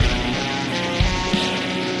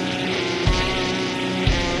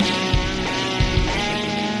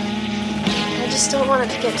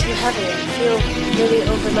want it to get too heavy and feel really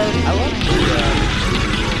overloaded. I love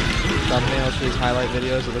the thumbnails for these highlight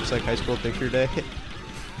videos. It looks like high school picture day.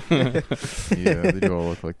 Yeah, they do all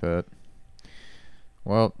look like that.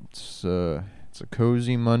 Well, it's a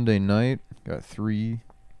cozy Monday night. Got three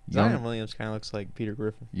Zion Williams kind of looks like Peter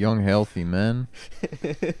Griffin. young, healthy men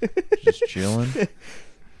just chilling.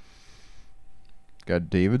 Got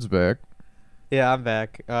David's back, Yeah, I'm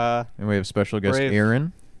back. and we have special guest Brave.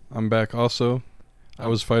 Aaron. I'm back also. I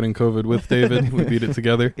was fighting COVID with David. We beat it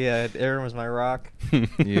together. Yeah, Aaron was my rock.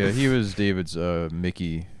 Yeah, he was David's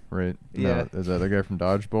Mickey, right? Yeah. No, is that the guy from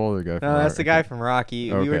Dodgeball or the guy from No, that's the guy Rocky? from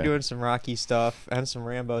Rocky. We were Okay. doing some Rocky stuff and some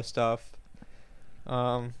Rambo stuff.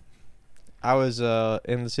 I was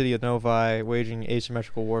in the city of Novi waging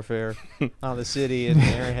asymmetrical warfare on the city, and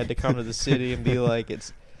Aaron had to come to the city and be like,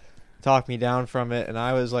 talk me down from it, and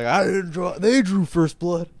I was like, I didn't draw. They drew first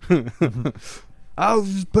blood. I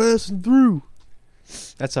was just passing through.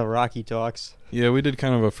 That's how Rocky talks. Yeah, we did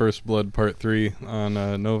kind of a First Blood Part 3 on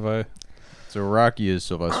Novi. So Rocky is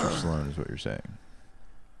Sylvester Stallone, is what you're saying.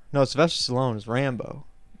 No, Sylvester Stallone is Rambo.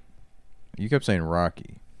 You kept saying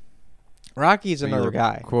Rocky. Rocky's But you another were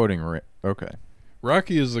guy. Quoting okay.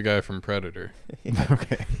 Rocky is the guy from Predator.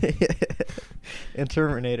 Okay. And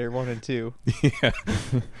Terminator 1 and 2. Yeah.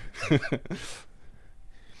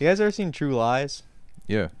 You guys ever seen True Lies?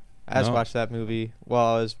 Yeah. I just No. watched that movie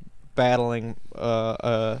while I was battling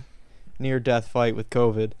a near-death fight with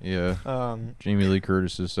COVID. Yeah. Jamie Lee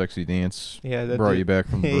Curtis's sexy dance Yeah, that brought did- you back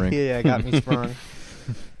from the brink. Yeah, got me sprung.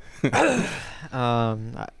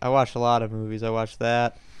 I watched a lot of movies. I watched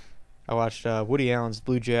that. I watched Woody Allen's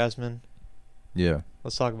Blue Jasmine. Yeah.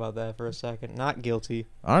 Let's talk about that for a second. Not guilty.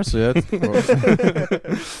 Honestly,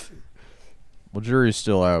 that's well, jury's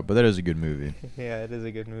still out, but that is a good movie. Yeah, it is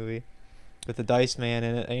a good movie. With the Dice Man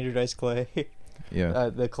in it, Andrew Dice Clay. Yeah.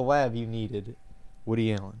 The collab you needed: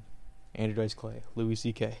 Woody Allen, Andrew Dice Clay, Louis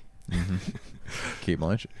C.K., Kate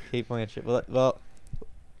Blanchett. Kate Blanchett. Well,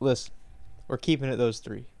 listen, we're keeping it those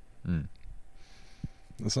three. Mm.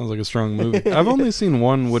 That sounds like a strong movie. I've only seen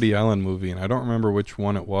one Woody Allen movie, and I don't remember which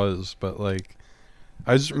one it was, but like,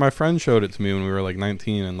 my friend showed it to me when we were like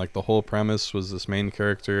 19, and like the whole premise was this main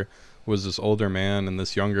character was this older man, and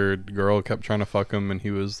this younger girl kept trying to fuck him, and he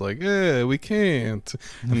was like, we can't.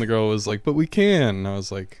 And the girl was like, but we can. And I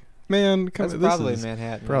was like, man, That's probably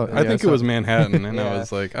Manhattan. Probably- I Yeah, think it was so- Manhattan, and I Yeah.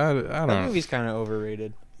 was like, I don't That know. movie's kind of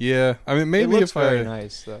overrated. Yeah, I mean, maybe it looks if very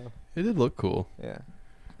nice though. it did look cool. Yeah.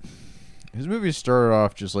 His movies started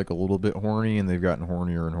off just like a little bit horny, and they've gotten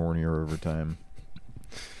hornier and hornier over time.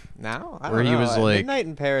 Now, I Where don't he know. was like- Midnight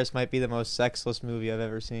in Paris might be the most sexless movie I've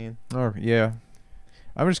ever seen. Oh, yeah.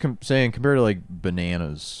 I'm just saying, compared to like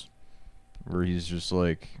Bananas, where he's just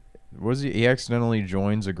like, he accidentally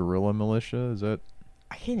joins a guerrilla militia? Is that?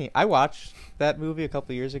 I watched that movie a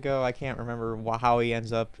couple years ago. I can't remember how he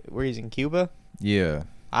ends up where he's in Cuba. Yeah.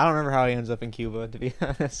 I don't remember how he ends up in Cuba, to be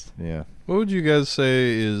honest. Yeah. What would you guys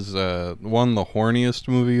say is one, the horniest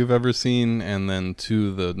movie you've ever seen, and then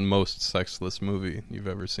two, the most sexless movie you've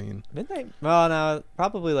ever seen? Midnight. Well, no,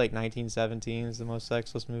 probably like 1917 is the most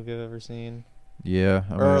sexless movie I've ever seen, Yeah.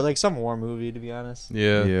 or like some war movie, to be honest.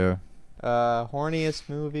 Yeah. Yeah. Horniest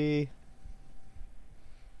movie.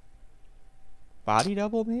 Body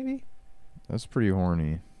Double, maybe. That's pretty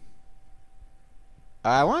horny.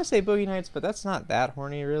 I want to say Boogie Nights, but that's not that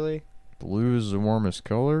horny, really. Blue is the warmest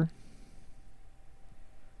color.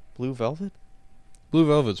 Blue Velvet. Blue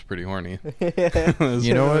Velvet's pretty horny.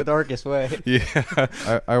 You know The what? darkest way.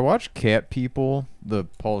 Yeah. I watched Cat People, the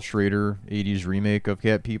Paul Schrader 80s remake of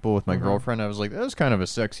Cat People with my Uh-huh. girlfriend. I was like, that was kind of a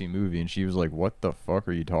sexy movie. And she was like, what the fuck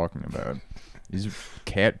are you talking about? These are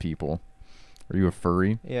cat people. Are you a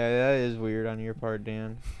furry? Yeah, that is weird on your part,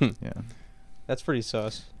 Dan. Yeah. That's pretty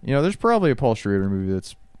sus. You know, there's probably a Paul Schrader movie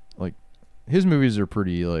that's like, his movies are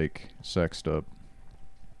pretty like sexed up.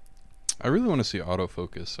 I really want to see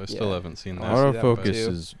Autofocus. I still Yeah. haven't seen that. I'll see that one Autofocus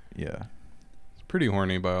too. is, yeah, It's pretty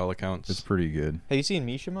horny by all accounts. it's pretty good. Have you seen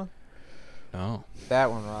Mishima? No.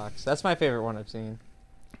 That one rocks. That's my favorite one I've seen.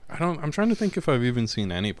 I'm trying to think if I've even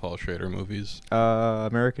seen any Paul Schrader movies.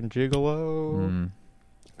 American Gigolo, Mm.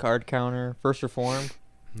 Card Counter, First Reformed.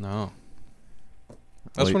 No.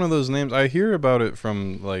 That's Like- one of those names. I hear about it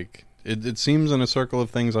from, like, it seems in a circle of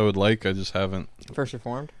things I would like. I just haven't. First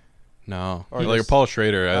Reformed. No. Or Like just- Paul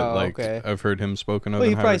Schrader, Oh, like, okay. I've heard him spoken of Well, in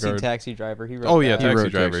you've high probably seen regard. Taxi Driver. He wrote Oh, yeah, that. He Taxi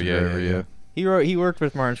wrote Driver. Taxi Yeah, Driver, yeah, yeah. He worked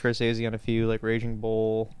with Martin Scorsese on a few, like Raging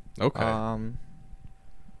Bull. Okay.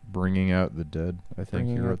 Bringing Out the Dead. I think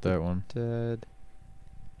he Bringing wrote Out the that one. Dead.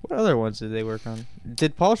 What other ones did they work on?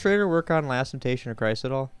 Did Paul Schrader work on Last Temptation of Christ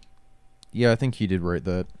at all? Yeah, I think he did write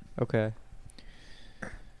that. Okay.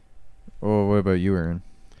 Oh, what about you, Aaron?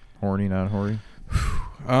 Horny, not horny?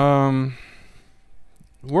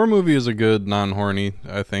 War movie is a good non-horny,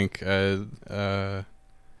 I think. Yeah.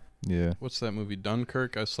 What's that movie?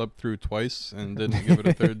 Dunkirk. I slept through twice and didn't give it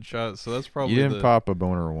a third shot. So that's probably You didn't pop a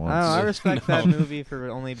boner once. I don't know, I respect that No. movie for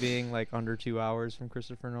only being like under 2 hours from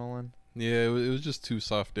Christopher Nolan. Yeah, it was just too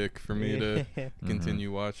soft dick for me to Mhm.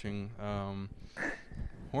 continue watching.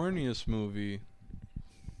 Horniest movie.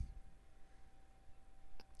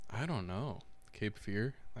 I don't know. Cape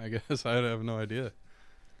Fear. I guess I have no idea.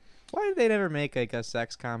 Why did they never make like a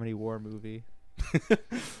sex comedy war movie?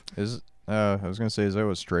 I was gonna say, is that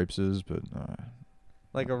what Stripes is? But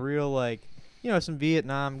Like a real like, some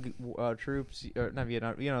Vietnam troops, or not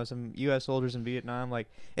Vietnam, some U.S. soldiers in Vietnam. Like,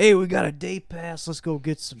 hey, we got a day pass. Let's go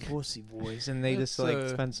get some pussy, boys. And they just like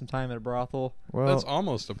spend some time at a brothel. well, That's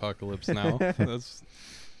almost Apocalypse Now. That's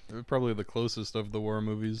probably the closest of the war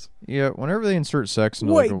movies. yeah. Whenever they insert sex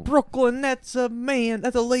into Wait, like a, Brooklyn, that's a man.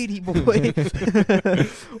 That's a lady boy.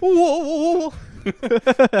 Whoa.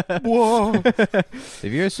 Whoa! have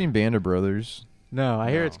you guys seen Band of Brothers? No,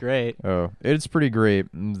 I hear No. it's great. Oh, it's pretty great.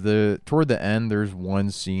 Toward the end, there's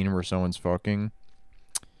one scene where someone's fucking,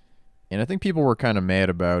 and I think people were kind of mad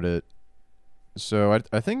about it. So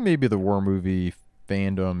I think maybe the war movie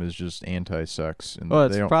fandom is just anti-sex, and Well, they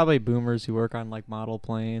it's don't. probably boomers who work on like model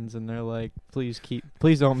planes, and they're like, please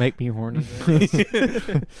don't make me horny.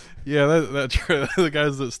 Yeah, the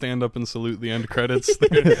guys that stand up and salute the end credits.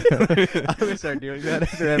 I'm gonna start doing that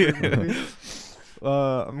after every movie.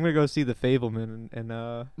 I'm gonna go see The Fableman and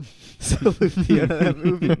salute the end of that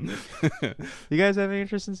movie. You guys have any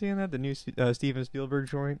interest in seeing that? The new Steven Spielberg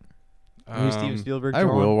joint? New Steven Spielberg I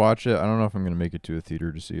joint? will watch it. I don't know if I'm gonna make it to a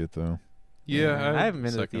theater to see it though. Yeah, I haven't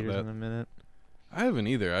been to the second theaters that. in a minute. I haven't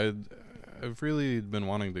either. I've really been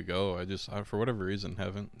wanting to go. I for whatever reason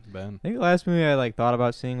haven't been. I think the last movie I like thought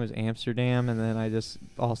about seeing was Amsterdam, and then I just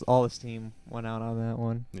all the steam went out on that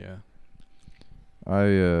one. Yeah. I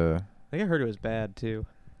I think I heard it was bad too.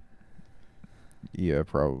 yeah,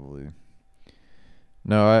 probably.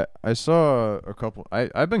 No, I saw a couple.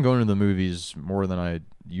 I've been going to the movies more than I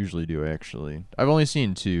usually do. Actually, I've only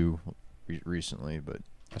seen two recently, but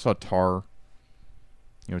I saw Tar.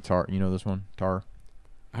 You know Tar. You know this one, Tar.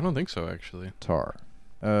 I don't think so, actually. Tar.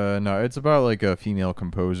 No, it's about like a female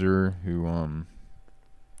composer who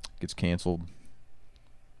gets canceled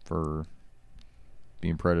for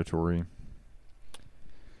being predatory.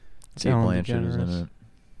 Kate Ellen Blanchett is in DeGeneres.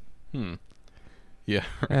 Hmm. Yeah.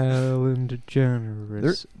 Ellen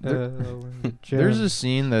DeGeneres. Ellen There's DeGeneres. a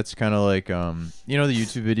scene that's kind of like the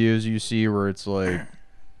YouTube videos you see where it's like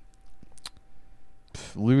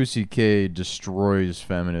Louis C.K. destroys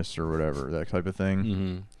feminists or whatever, that type of thing.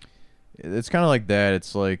 Mm-hmm. It's kind of like that.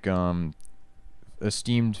 It's like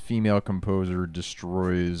esteemed female composer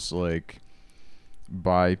destroys like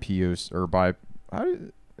BIPOC or bi.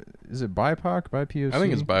 Is it BIPOC? BIPOC? I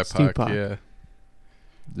think it's BIPOC. Stupac. Yeah.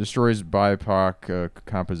 Destroys BIPOC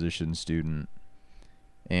composition student,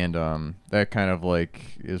 and that kind of like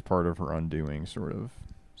is part of her undoing, sort of.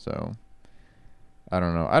 So I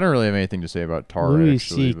don't know. I don't really have anything to say about Tar. Louis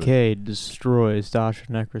actually, but C.K. destroys Dasha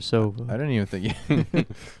Nekrasova. I didn't even think.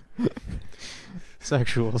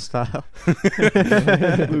 Sexual style.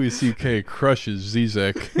 Louis C.K. crushes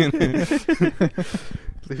Zizek.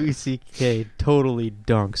 Louis C.K. totally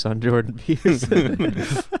dunks on Jordan Peterson.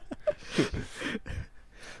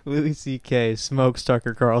 Louis C.K. smokes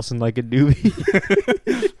Tucker Carlson like a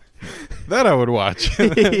doobie. That I would watch.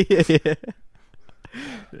 Yeah.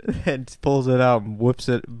 And pulls it out and whoops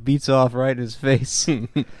it, beats off right in his face.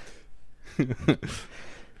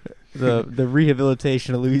 The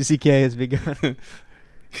rehabilitation of Louis C.K. has begun.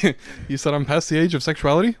 You said I'm past the age of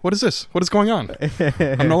sexuality? What is this? What is going on?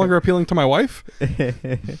 I'm no longer appealing to my wife?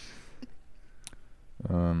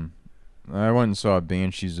 I went and saw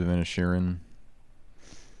Banshees of Inisherin,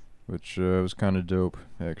 which was kind of dope,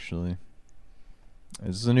 actually.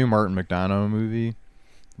 It's the new Martin McDonough movie.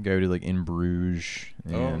 The guy who did like In Bruges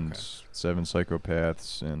and okay. Seven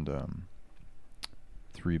Psychopaths and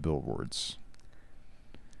 3 Billboards.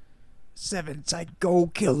 7 psycho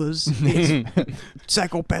killers. It's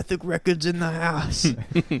psychopathic records in the house.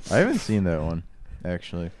 I haven't seen that one,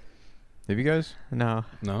 actually. Have you guys? No,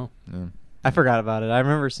 No. No. I forgot about it. I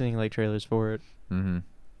remember seeing like trailers for it. Mm-hmm.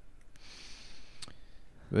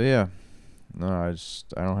 But yeah, no, I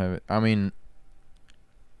don't have it. I mean,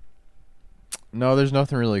 no, there's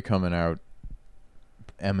nothing really coming out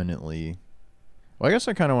eminently. Well, I guess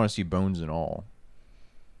I kind of want to see Bones and All.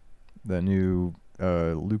 That new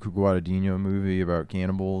Luca Guadagnino movie about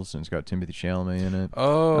cannibals, and it's got Timothy Chalamet in it.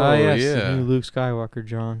 Oh, yes, yeah. the new Luke Skywalker,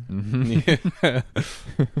 John. Mm-hmm. Yeah.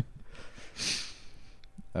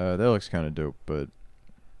 That looks kind of dope, but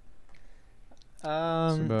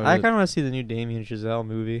about I it. kind of want to see the new Damien Chazelle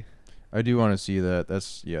movie. I do want to see that.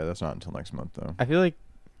 That's not until next month though. I feel like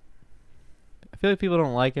people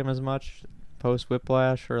don't like him as much post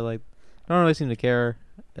Whiplash, or like don't really seem to care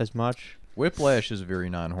as much. Whiplash is a very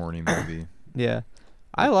non-horny movie. Yeah,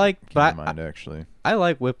 I like, Keep but in mind, actually. I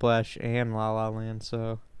like Whiplash and La La Land.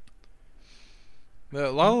 So La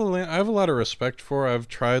La Land, I have a lot of respect for. I've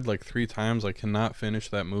tried like 3 times. I cannot finish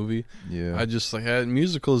that movie. Yeah. I just like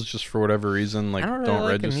musicals just for whatever reason like I don't really don't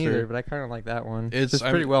like register. him either, but I kind of like that one. It's- It's I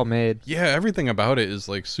pretty mean- well made. Yeah, everything about it is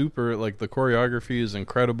like super. Like the choreography is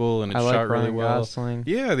incredible and it's I like shot really Ryan well. Gosling.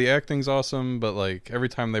 Yeah, the acting's awesome, but like every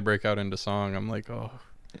time they break out into song, I'm like, oh,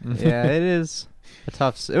 Yeah, it is a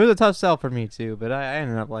tough. It was a tough sell for me too, but I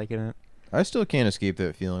ended up liking it. I still can't escape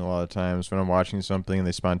that feeling a lot of times when I'm watching something and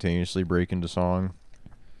they spontaneously break into song.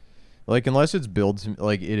 Like, unless it's billed to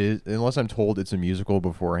like it is, unless I'm told it's a musical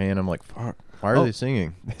beforehand, I'm like, fuck, why are Oh, they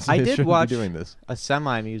singing? I They did shouldn't be watch doing this. A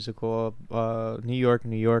semi-musical, New York,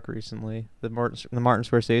 recently. The Martin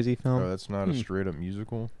Scorsese film. Oh, that's not a straight up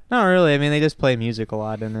musical. Not really. I mean, they just play music a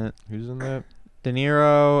lot in it. Who's in that? De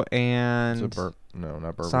Niro It's and no, not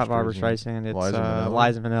Barbara. it's not Barbara Streisand. Streisand. It's Liza Minnelli?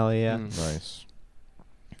 Liza Minnelli. Yeah. Mm. Nice.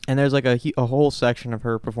 And there's like a whole section of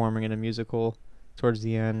her performing in a musical towards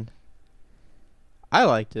the end. I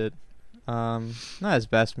liked it. Not his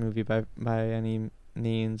best movie by any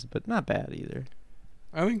means, but not bad either.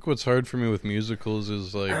 I think what's hard for me with musicals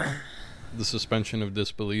is like the suspension of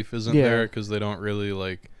disbelief isn't Yeah. there because they don't really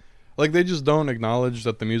like they just don't acknowledge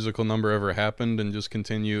that the musical number ever happened and just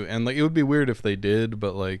continue. And like it would be weird if they did,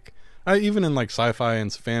 but like even in like sci-fi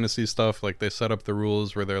and fantasy stuff, like they set up the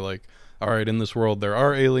rules where they're like, all right, in this world there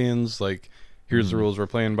are aliens, like here's the rules we're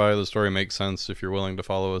playing by. The story makes sense if you're willing to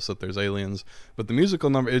follow us that there's aliens. But the musical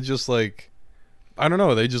number, it's just like, I don't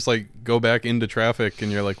know. They just like go back into traffic,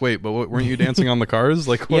 and you're like, wait, but weren't you dancing on the cars?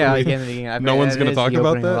 Like, what Yeah, are we- like in the beginning, I No bet one's that gonna is talk the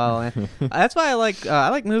about opening of that? La La Land. That's why I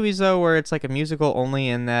like movies though where it's like a musical only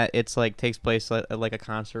in that it's like takes place at like a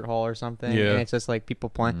concert hall or something. Yeah. And it's just like people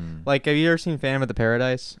playing. Mm. Like, have you ever seen Phantom of the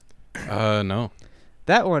Paradise? No.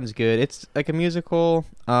 That one's good. It's like a musical,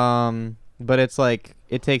 but it's like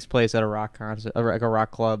it takes place at a rock concert, like a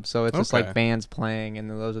rock club. So it's just Okay. like bands playing, and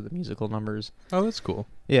then those are the musical numbers. Oh, that's cool.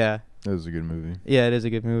 Yeah, That was a good movie. yeah, it is a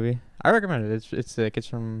good movie. I recommend it. It's sick. It's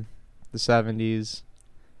from the 70s.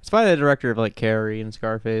 It's by the director of like Carrie and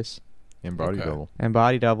Scarface And Body Okay. Double. and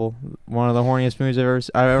Body Double. One of the horniest movies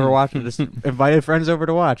I've ever watched. And just invited friends over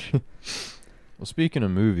to watch. Well, speaking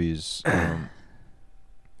of movies,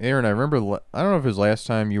 Aaron, I remember. I don't know if it was last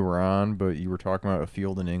time you were on, but you were talking about A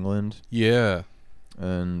Field in England, Yeah.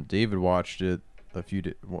 and David watched it a few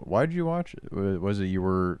days. Why did you watch it? Was it you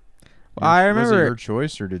were? I Was remember- it your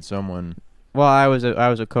choice, or did someone? Well, I was a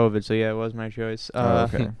COVID, so yeah, it was my choice. Oh,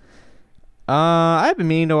 okay. I've been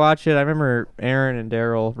meaning to watch it. I remember Aaron and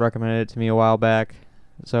Daryl recommended it to me a while back,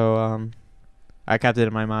 so I kept it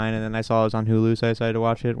in my mind, and then I saw it was on Hulu, so I decided to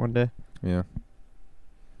watch it one day. Yeah.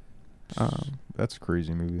 Um, That's a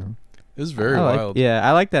crazy movie. Huh? It's very I like- wild. Yeah,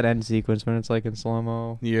 I like that end sequence when it's like in slow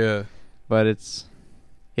mo, Yeah. but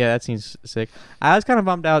that seems sick. I was kind of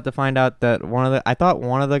bummed out to find out that I thought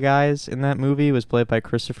one of the guys in that movie was played by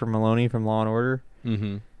Christopher Maloney from Law and Order.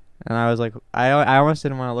 Mm-hmm. And I was like, I almost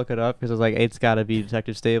didn't want to look it up because I was like, it's got to be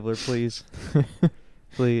Detective Stabler, please.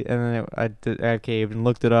 Please. And then I caved and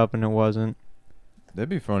looked it up, and it wasn't. That'd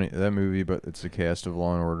be funny. That movie, but it's a cast of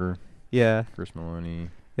Law and Order. Yeah. Chris Maloney.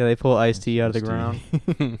 Yeah, they pull Ice-T out of the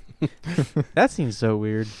Ice-T. ground. That seems so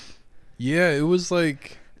weird. Yeah, it was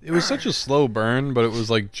such a slow burn, but it was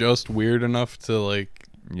like just weird enough to like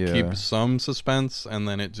Yeah. keep some suspense, and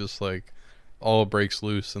then it just like all breaks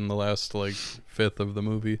loose in the last like fifth of the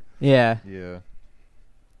movie. Yeah. Yeah.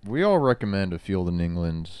 We all recommend A Field in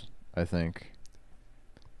England, I think.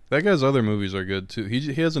 That guy's other movies are good too.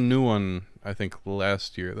 He has a new one I think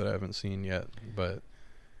last year that I haven't seen yet, but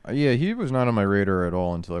Yeah, he was not on my radar at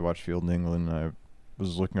all until I watched Field in England. And I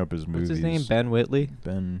was looking up his movies. What's his name? Ben Whitley?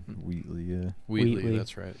 Ben Wheatley, yeah. Wheatley, Wheatley.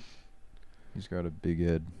 that's right. He's got a big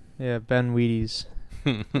head. Yeah, Ben Wheaties.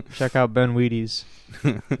 Check out Ben Wheaties.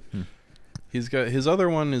 He's got his other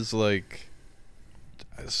one is like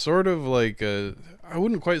sort of like I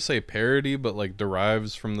wouldn't quite say parody, but like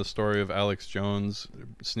derives from the story of Alex Jones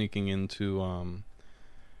sneaking into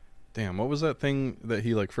damn, what was that thing that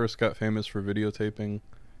he like first got famous for videotaping?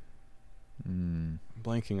 Mm. I'm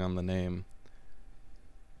blanking on the name.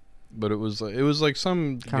 But it was like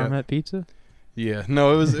some Comet Pizza? yeah,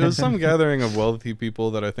 no, it was some gathering of wealthy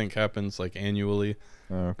people that I think happens like annually.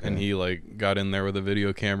 Oh, okay. And he like got in there with a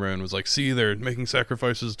video camera and was like, "See, they're making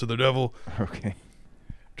sacrifices to the devil." Okay.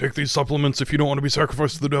 take these supplements if you don't want to be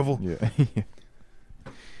sacrificed to the devil. Yeah.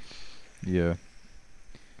 Yeah.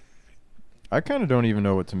 I kind of don't even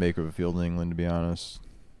know what to make of A Field in England, to be honest.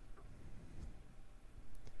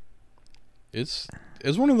 It's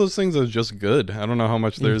one of those things that's just good. I don't know how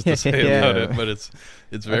much there's to say about it, but it's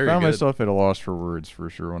very I found good. myself at a loss for words for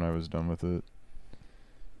sure when I was done with it.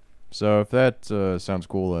 So if that sounds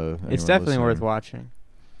cool, It's anyone definitely worth listening- watching.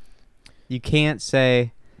 You can't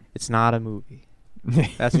say it's not a movie.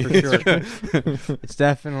 That's for sure. It's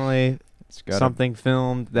definitely It's got something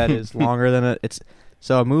filmed that is longer than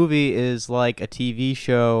so a movie is like a TV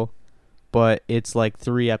show, but it's like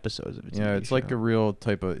 3 episodes of a TV Yeah, it's like show. a real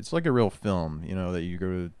it's like a real film, that you go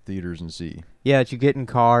to theaters and see. Yeah, that you get in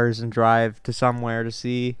cars and drive to somewhere to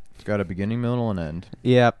see. It's got a beginning, middle, and end.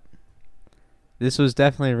 Yep. This was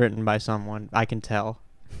definitely written by someone, I can tell.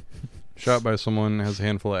 Shot by someone, has a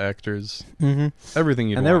handful of actors. Mm-hmm. Everything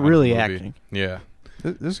you And they're want in a really movie. acting. Yeah.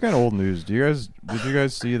 This is kind of old news. Did you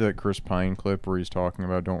guys see that Chris Pine clip where he's talking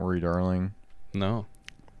about "Don't Worry, Darling"? No.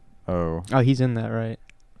 Oh. Oh, he's in that, right?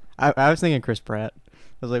 I was thinking Chris Pratt. I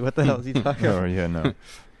was like, what the hell is he talking Oh about? yeah, no.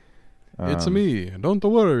 It's me. Don't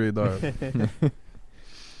worry, darling.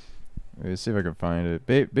 Let me see if I can find it.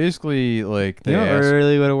 Basically, like they You know what asked,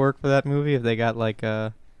 really would have worked for that movie if they got like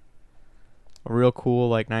a real cool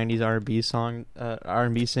like 90s R&B song,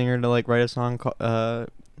 R&B singer to like write a song for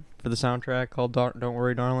the soundtrack called "Don't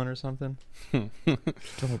Worry, Darling" or something. Don't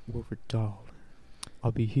worry, darling.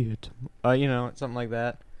 I'll be here tomorrow. Something like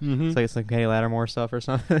that. Mm-hmm. It's like some Kenny Lattimore stuff or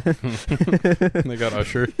something. They got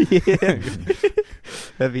Usher. Yeah.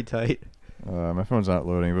 That'd be tight. my phone's not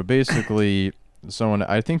loading, but basically,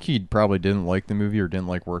 I think he probably didn't like the movie or didn't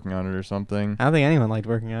like working on it or something. I don't think anyone liked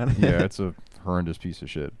working on it. Yeah, it's a horrendous piece of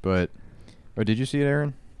shit. But did you see it,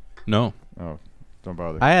 Aaron? No. Oh, don't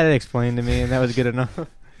bother. I had it explained to me, and that was good enough.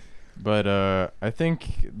 But I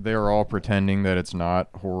think they're all pretending that it's not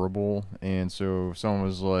horrible, and so someone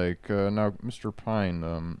was like, "Now, Mr. Pine,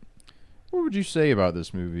 what would you say about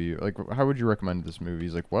this movie? Like, how would you recommend this movie?"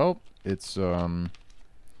 He's like, "Well, it's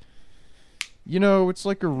it's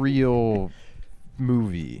like a real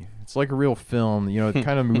movie. It's like a real film. The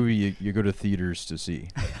kind of movie you go to theaters to see."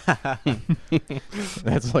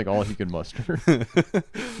 That's like all he could muster.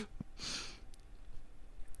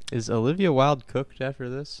 Is Olivia Wilde cooked after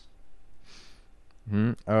this?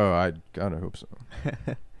 Oh, I gotta hope so.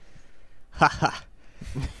 Ha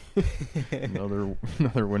Another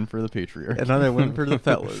win for the Patriarch. Another win for the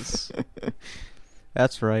fellas.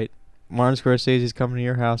 That's right. Martin Scorsese's coming to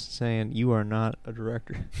your house and saying, "You are not a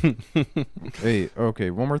director." Hey, okay,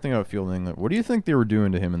 one more thing about Field in England. What do you think they were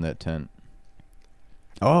doing to him in that tent?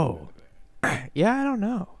 Oh. Yeah, I don't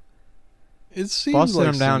know. It seems Busting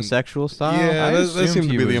like him down some- sexual style? Yeah, I that assumed seemed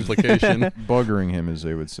to he be the was- implication. Buggering him, as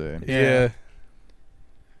they would say. Yeah.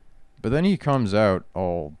 But then he comes out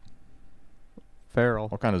all Feral.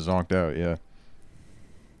 kind of zonked out, yeah.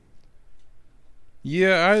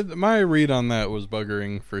 Yeah, my read on that was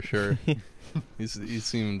buggering for sure. He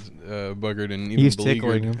seemed buggered and He even was tickling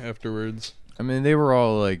beleaguered him. afterwards. I mean, they were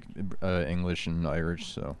all like English and Irish,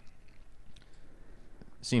 so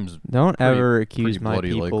seems Don't pretty- ever accuse pretty my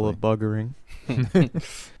bloody people of buggering.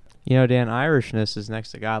 Dan, Irishness is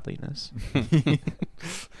next to godliness.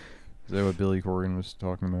 Is that what Billy Corgan was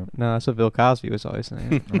talking about? No, that's what Bill Cosby was always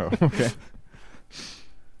saying. Oh, okay.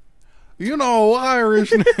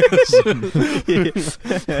 Irishness.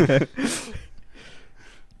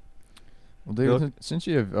 Well, David, Bill- since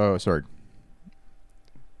you have, oh, sorry,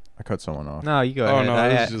 I cut someone off. No, you go Oh ahead. no, I-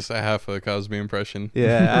 it was just a half a Cosby impression.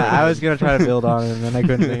 Yeah, I was going to try to build on it, and then I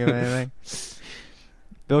couldn't think of anything.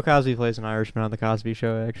 Bill Cosby plays an Irishman on The Cosby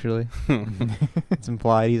Show, actually. It's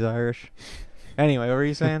implied he's Irish. Anyway, what were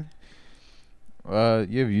you saying? You have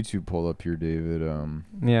YouTube pulled up here, David.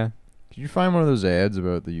 Yeah. Did you find one of those ads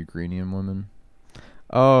about the Ukrainian women?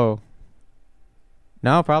 Oh.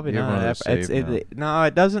 No, probably You have one of not. those saved No,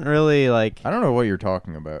 it doesn't really, like... I don't know what you're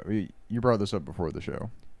talking about. You brought this up before the show.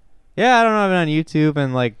 Yeah, I don't know. I've been on YouTube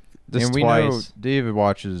and, like, just and we twice. know David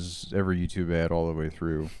watches every YouTube ad all the way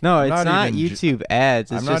through. No, I'm it's not even YouTube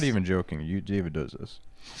ads. It's I'm just, not even joking. David does this.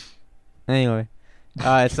 Anyway,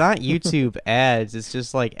 it's not YouTube ads. It's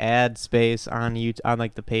just like ad space on on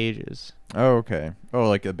like the pages. Oh, okay. Oh,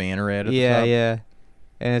 like a banner ad at Yeah, the top? yeah.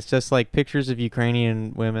 And it's just like pictures of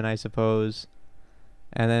Ukrainian women, I suppose.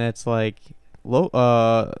 And then it's like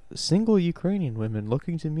single Ukrainian women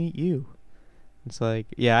looking to meet you. It's like,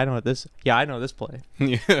 I know this play.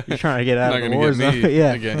 Yeah. You're trying to get out Not of the gonna war get zone. me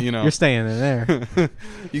Yeah. again, You're staying in there.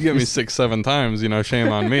 You get me 6-7 times,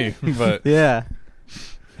 shame on me. But Yeah.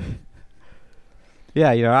 Yeah,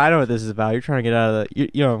 I know what this is about. You're trying to get out of the,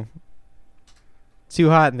 too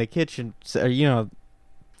hot in the kitchen, so,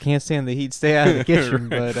 can't stand the heat, stay out of the kitchen.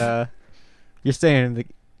 Right. But you're staying in the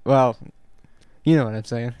well, you know what I'm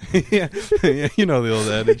saying. Yeah, you know the old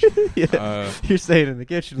adage. Yeah, you're staying in the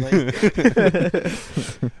kitchen. Like,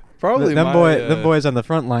 Probably them boys on the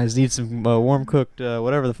front lines need some warm cooked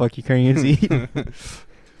whatever the fuck Ukrainians eat.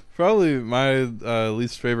 Probably my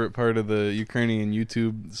least favorite part of the Ukrainian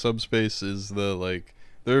YouTube subspace is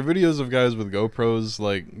there are videos of guys with GoPros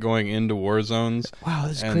like going into war zones. Wow,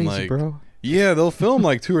 this is And, crazy, like, bro. Yeah, they'll film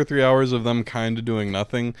like 2 or 3 hours of them kind of doing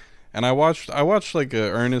nothing. And I watched like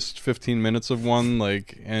a earnest 15 minutes of one,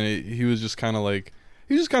 like, and he was just kind of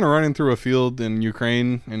running through a field in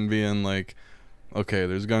Ukraine and being like, okay,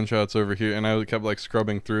 there's gunshots over here, and I kept like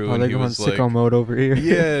scrubbing through, Oh, and they're he going was like, sicko mode over here.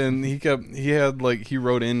 yeah, and he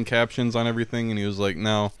wrote in captions on everything, and he was like,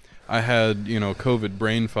 now I had COVID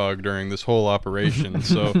brain fog during this whole operation,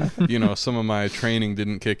 so some of my training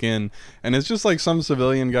didn't kick in, and it's just like some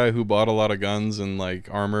civilian guy who bought a lot of guns and like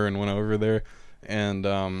armor and went over there,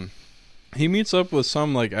 and he meets up with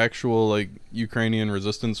some like actual like Ukrainian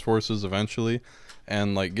resistance forces eventually,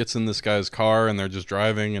 and like gets in this guy's car, and they're just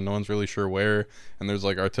driving and no one's really sure where, and there's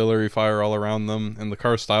like artillery fire all around them, and the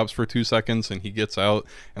car stops for 2 seconds, and he gets out,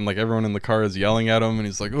 and like everyone in the car is yelling at him, and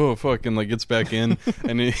he's like, oh fuck, and like gets back in,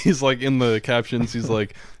 and he's like, in the captions he's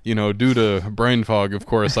like, due to brain fog, of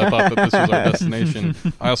course I thought that this was our destination.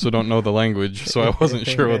 I also don't know the language, so I wasn't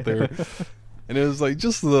sure what they were. And it was like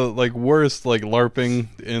just the like worst like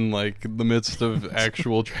LARPing in like the midst of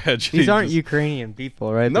actual tragedy. These aren't Just- Ukrainian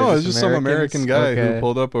people, right? no, They're it's just some American guy Okay. who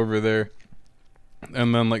pulled up over there.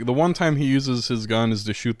 And then like the one time he uses his gun is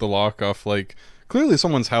to shoot the lock off like clearly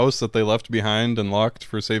someone's house that they left behind and locked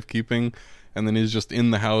for safekeeping. And then he's just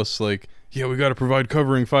in the house like, yeah, we got to provide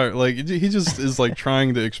covering fire. Like he just is like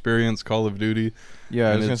trying to experience Call of Duty. Yeah,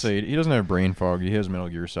 I And was gonna it's- say he doesn't have brain fog. He has Metal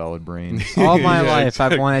Gear Solid brain. All my Yeah, life,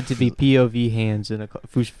 exactly. I've wanted to be POV hands in a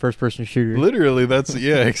first-person shooter. Literally, that's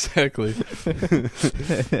yeah, exactly.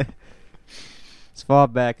 As far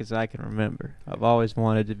back as I can remember, I've always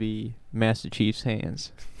wanted to be Master Chief's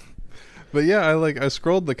hands. But yeah, I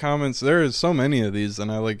scrolled the comments. There is so many of these,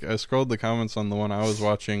 and I scrolled the comments on the one I was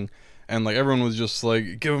watching, and like everyone was just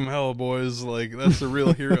like, "Give him hell, boys!" Like that's the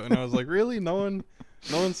real hero. And I was like, really? No one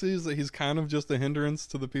sees that he's kind of just a hindrance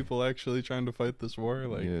to the people actually trying to fight this war.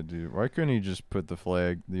 Like, Yeah, dude. Why couldn't he just put the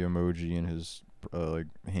flag, the emoji in his like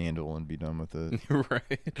handle and be done with it?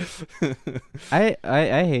 right?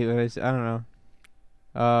 I hate when I don't know.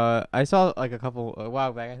 I saw like a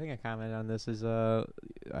while back. I think I commented on this.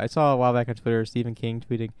 I saw a while back on Twitter Stephen King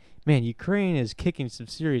tweeting, "Man, Ukraine is kicking some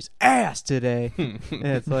serious ass today," and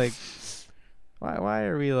it's like, why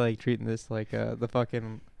are we like treating this like the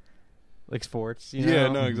fucking like sports? You Yeah,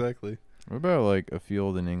 know? no, exactly. What about like a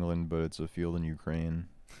field in England, but it's a field in Ukraine?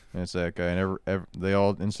 And it's that guy, and they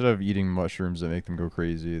all, instead of eating mushrooms that make them go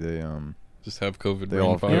crazy, they Just have COVID They brain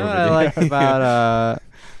all fog. You know what I over like there.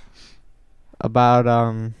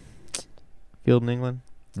 about Field in England?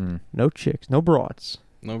 hmm, No chicks, no broads.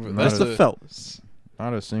 No, but Not That's a- the fellas.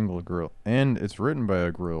 not a single grill, and it's written by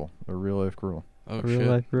a real life grill. oh Real shit.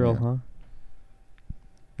 life girl, Yeah. huh?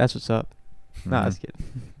 That's what's up. Nah, Mhm. just kidding.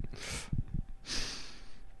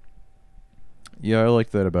 Yeah, I like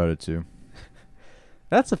that about it too.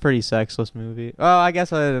 That's a pretty sexless movie. Oh, I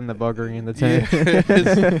guess other than the buggering in the Yeah, tank.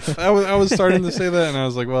 it's- I was starting to say that, and I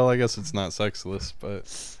was like, well, I guess it's not sexless, but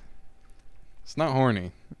it's not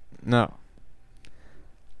horny. No.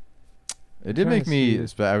 It did trying make to me. see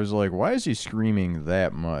it. I was like, why is he screaming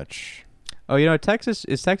that much? Oh, Texas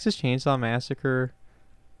Chainsaw Massacre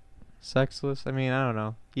sexless? I mean, I don't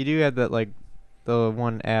know. You do have that like the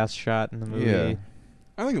one ass shot in the movie. Yeah.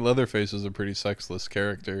 I think Leatherface is a pretty sexless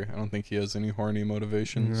character. I don't think he has any horny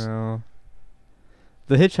motivations. No.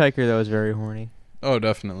 The hitchhiker though is very horny. Oh,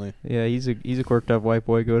 definitely. Yeah, he's a quirked up white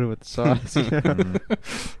boy good with the sauce.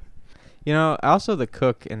 Mhm. Also the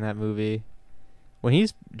cook in that movie, when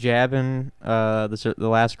he's jabbing the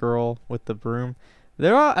last girl with the broom,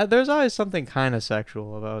 there's always something kind of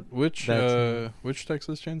sexual about Which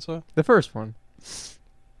Texas Chainsaw? the first one.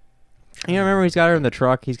 Remember he's got her in the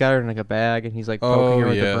truck. He's got her in like a bag, and he's like poking her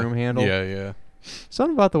with yeah. the broom handle. Yeah, yeah.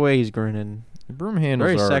 Something about the way he's grinning, The broom handles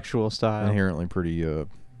very are sexual style. inherently pretty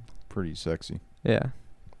sexy. Yeah.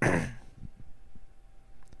 If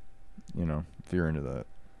you're into that.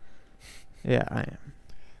 Yeah, I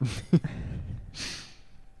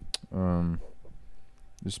am.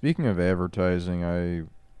 Speaking of advertising,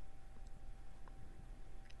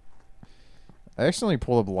 I accidentally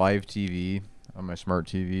pulled up live TV on my smart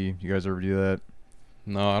TV. You guys ever do that?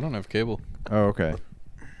 No, I don't have cable. Oh, okay.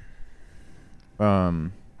 I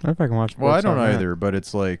don't know if I can watch. Well, I books don't on that. either, but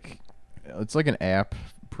it's like It's like an app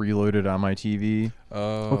preloaded on my TV.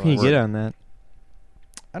 What can you get on that?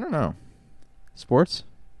 I don't know. Sports?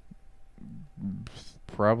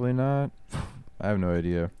 Probably not. I have no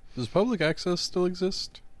idea. Does public access still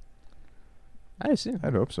exist? I assume.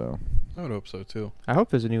 I'd hope so. I would hope so too. I hope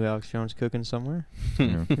there's a new Alex Jones cooking somewhere.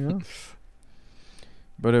 Yeah. You know?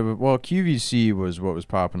 But QVC was what was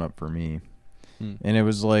popping up for me, Hmm. and it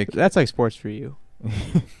was like That's like sports for you.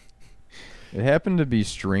 it happened to be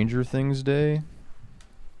Stranger Things Day.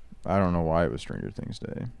 I don't know why it was Stranger Things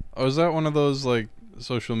Day. Oh, is that one of those like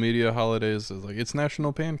social media holidays? It's like it's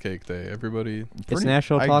National Pancake Day. Everybody. It's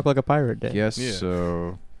National Talk Like a Pirate Day. Yes, Yeah.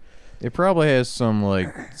 so it probably has some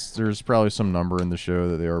like there's probably some number in the show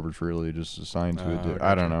that they arbitrarily just assigned to it.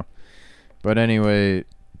 I don't gotcha. know, but anyway,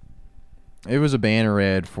 it was a banner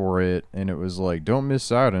ad for it, and it was like, "Don't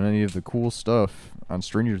miss out on any of the cool stuff on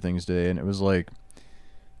Stranger Things Day," and it was like,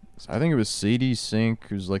 I think it was Sadie Sink,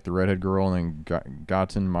 who's like the redhead girl, and then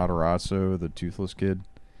Gaten Matarazzo, the toothless kid.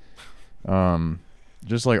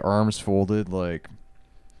 Just like arms folded, like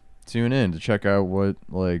tune in to check out what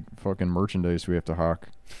like fucking merchandise we have to hawk.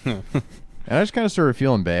 And I just kind of started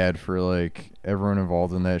feeling bad for like everyone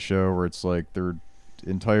involved in that show, where it's like their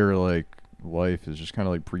entire like life is just kind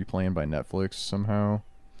of like pre-planned by Netflix somehow,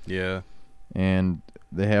 Yeah. and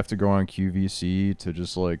they have to go on QVC to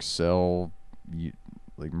just like sell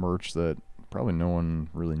like merch that probably no one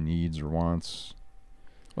really needs or wants.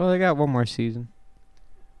 Well, they got one more season.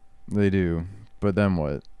 They do, but then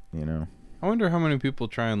what? You know. I wonder how many people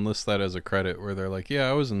try and list that as a credit, where they're like, "Yeah,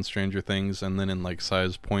 I was in Stranger Things," and then in like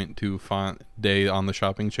size 0.2 font day on the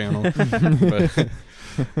shopping channel. But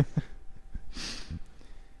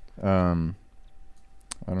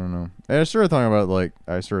I don't know. I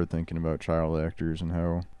started thinking about child actors and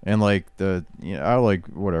how, and like I like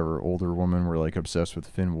whatever older women were like obsessed with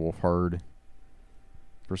Finn Wolfhard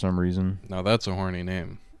for some reason. now that's a horny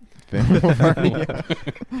name. Finn Wolfhard.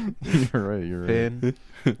 Yeah. You're right. Finn.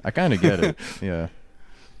 I kind of get it. Yeah.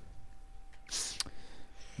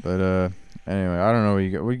 But anyway, I don't know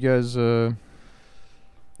what you guys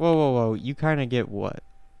Whoa. You kind of get what?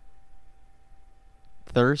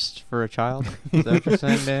 Thirst for a child? Is that what you're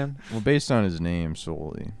saying, Dan? well, based on his name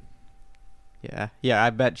solely. Yeah, I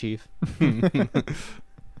bet, Chief. I'm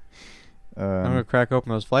gonna crack open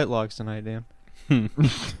those flight logs tonight, Dan.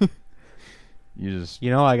 You just You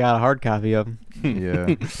know I got a hard copy of them. yeah.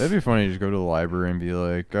 That'd be funny to just go to the library and be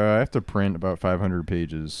like, I have to print about 500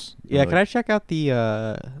 pages. Yeah, can I check out the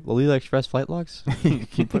Lolita Express flight logs? Can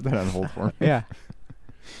you put that on hold for me? Yeah.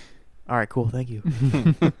 All right, cool. Thank you.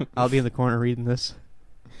 I'll be in the corner reading this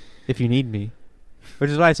if you need me, which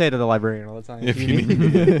is what I say to the librarian all the time. If you need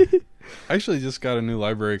me. I actually just got a new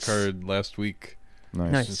library card last week.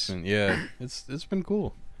 Nice. It's been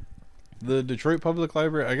cool. The Detroit Public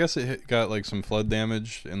Library, I guess it got like some flood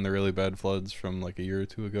damage in the really bad floods from like a year or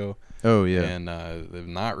two ago. Oh yeah. And they've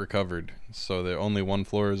not recovered. So only one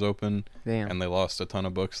floor is open. Damn. And they lost a ton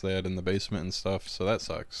of books they had in the basement and stuff. So that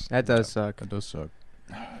sucks. That does suck. That does suck.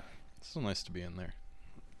 It's still nice to be in there.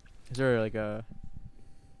 Is there like a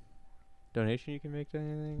donation you can make to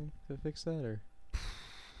anything to fix that, or?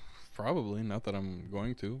 Probably, not that I'm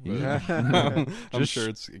going to, but Yeah. I'm Just sure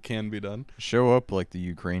it can be done. Show up like the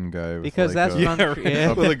Ukraine guy with Because like that's a, what Yeah, I'm- right.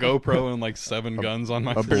 yeah. With a GoPro and like 7 guns on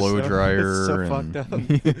my a first blow step. dryer. so and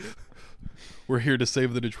fucked up. We're here to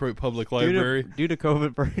save the Detroit Public Library. Due to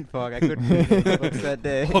COVID brain fog, I couldn't read the books that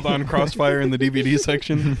day. Hold on, Crossfire in the DVD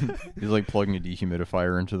section. He's like plugging a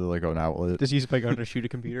dehumidifier into the like an outlet. Just use my gun to shoot a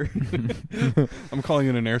computer. I'm calling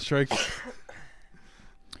it an airstrike.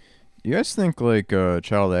 You guys think like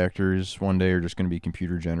child actors one day are just going to be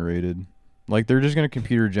computer generated? Like they're just going to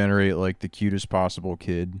computer generate like the cutest possible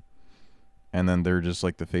kid, and then they're just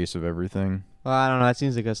like the face of everything? Well, I don't know. That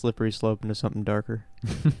seems like a slippery slope into something darker.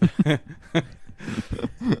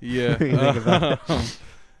 Yeah. What do you think about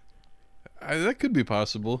That could be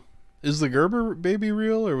possible. Is the Gerber baby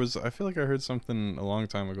real, or I feel like I heard something a long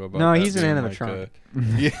time ago about No, that he's an being animatronic.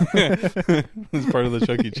 Yeah. He's part of the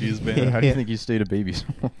Chuck E. Cheese band. How do you think he stayed a baby so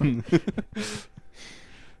long?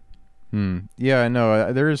 Yeah, I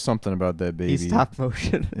know. There is something about that baby. He's stop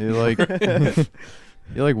motion. You like,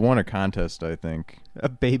 you like won a contest, I think. A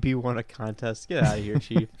baby won a contest. Get out of here,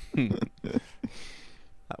 Chief.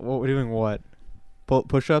 What we're doing? What?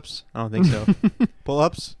 Push-ups? I don't think so.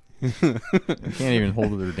 Pull-ups? They can't even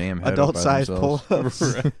hold their damn head up by Adult-sized themselves. pull-ups.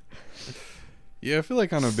 Right. Yeah, I feel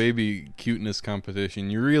like on a baby cuteness competition,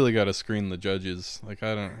 you really got to screen the judges. Like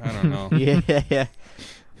I don't know. Yeah.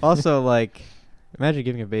 Also, like, imagine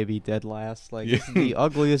giving a baby dead last. Like, Yeah. this is the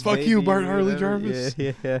ugliest. Fuck baby you, Bart or Harley whatever. Jarvis.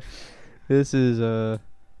 Yeah. This is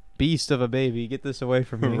beast of a baby. Get this away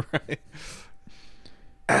from me. Right.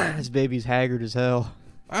 This baby's haggard as hell.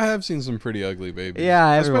 I have seen some pretty ugly babies. Yeah,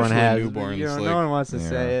 everyone especially has. newborns. You know, like, no one wants to Yeah.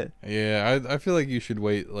 say it. yeah, I feel like you should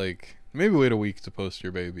wait maybe wait a week to post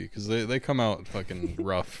your baby because they come out fucking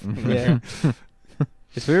rough. Yeah.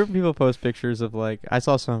 It's weird when people post pictures of I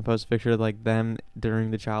saw someone post a picture of them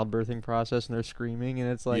during the childbirthing process and they're screaming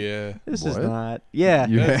and it's like, yeah. this is What? not. Yeah.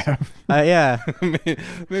 You That's- have. Yeah.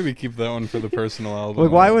 Maybe keep that one for the personal album.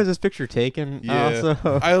 Like, why was this picture taken? Yeah.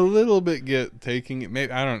 Also, I a little bit get taking it.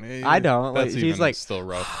 Maybe I don't. I don't. That's She's even like, still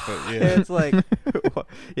rough, but yeah, it's like,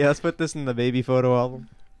 yeah, let's put this in the baby photo album.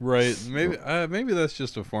 right. Maybe that's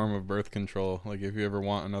just a form of birth control. Like if you ever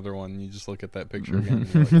want another one, you just look at that picture again.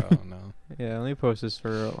 And you're like, oh no. Yeah, let me post this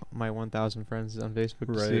for my 1,000 friends on Facebook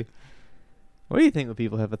to Right. see. What do you think when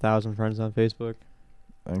people have 1,000 friends on Facebook?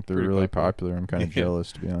 I think they're Pretty really popular. popular. I'm kind of Yeah.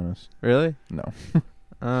 jealous, to be honest. Really? No. I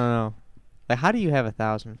don't know. Like, how do you have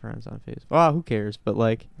 1,000 friends on Facebook? Well, who cares? But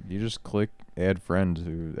You just click add friend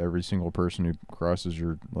to every single person who crosses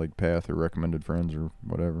your path or recommended friends or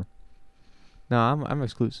whatever. no, I'm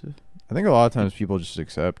exclusive. I think a lot of times people just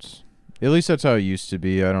accept. At least that's how it used to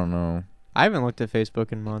be. I don't know. I haven't looked at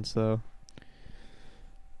Facebook in months though.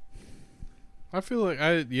 I feel like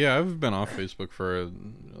I've been off Facebook for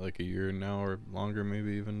a year now or longer,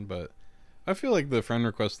 maybe even. But I feel like the friend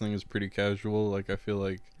request thing is pretty casual. Like I feel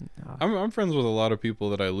like No. I'm friends with a lot of people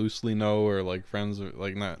that I loosely know or friends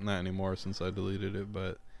not anymore since I deleted it.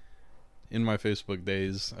 But in my Facebook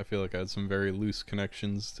days, I feel like I had some very loose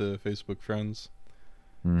connections to Facebook friends.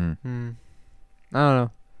 Mm. I don't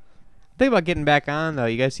know. Think about getting back on though.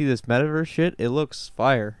 You guys see this metaverse shit? It looks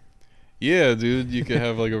fire. Yeah, dude, you could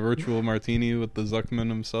have a virtual martini with the Zuckman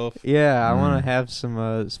himself. Yeah, I want Mm. to have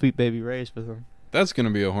some sweet baby race with him. That's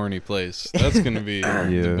gonna be a horny place. That's gonna be Yeah.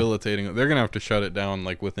 debilitating. They're gonna have to shut it down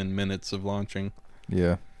within minutes of launching.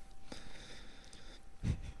 Yeah.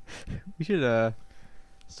 We should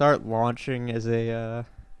start launching as a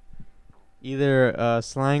either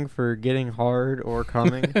slang for getting hard or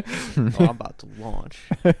coming. Oh, I'm about to launch.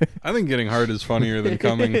 I think getting hard is funnier than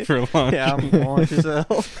coming for launch. Yeah, I'm launch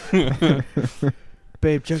yourself.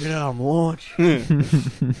 Babe, check it out. I'm launch.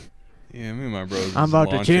 Yeah, me and my bros. I'm just about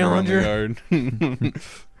to launching around challenge the yard.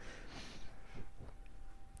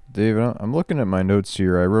 David, I'm looking at my notes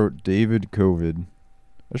here. I wrote David COVID.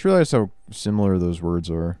 I just realized how similar those words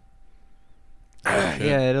are. Shit.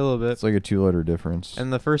 Yeah, a little bit. It's like a 2-letter difference.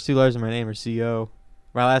 And the first two letters of my name are CO.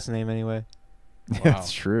 My last name, anyway.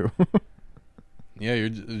 That's true. Yeah, you're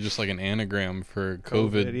just like an anagram for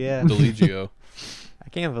COVID. Yeah. Delegio. I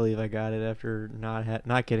can't believe I got it after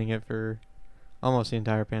not getting it for almost the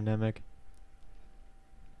entire pandemic.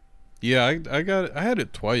 Yeah, I had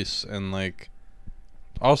it twice, and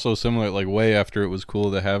also similar, way after it was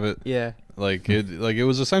cool to have it. Yeah. It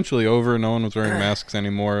was essentially over. No one was wearing masks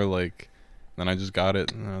anymore. Then I just got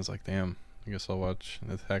it, and I was like, damn. I guess I'll watch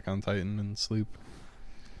Attack on Titan and sleep.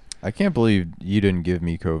 I can't believe you didn't give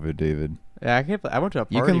me COVID, David. Yeah, I can't. I went to a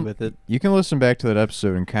You party can- with it. You can listen back to that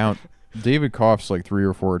episode and count. David coughs 3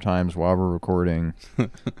 or 4 times while we're recording.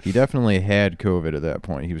 He definitely had COVID at that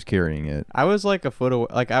point. He was carrying it. I was a foot away.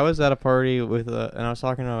 I was at a party with and I was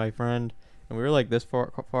talking to my friend, and we were this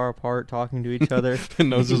far apart, talking to each other.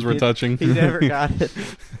 Noses were touching. He never got it.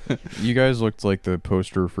 You guys looked like the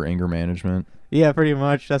poster for anger management. Yeah, pretty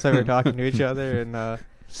much. That's why we were talking to each other, and I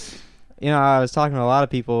was talking to a lot of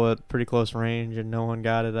people at pretty close range, and no one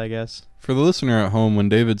got it, I guess. For the listener at home, when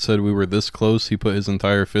David said we were this close, he put his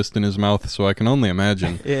entire fist in his mouth, so I can only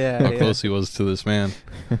imagine Yeah. how yeah. close he was to this man.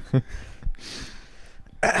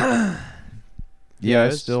 Yeah, I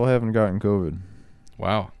it's- still haven't gotten COVID.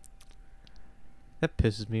 Wow. That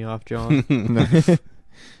pisses me off, John.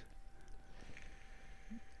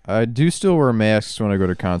 I do still wear masks when I go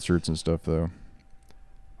to concerts and stuff, though.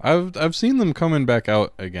 I've seen them coming back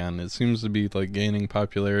out again. It seems to be gaining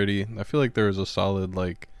popularity. I feel like there was a solid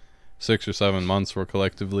 6 or 7 months where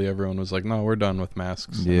collectively everyone was like, "No, we're done with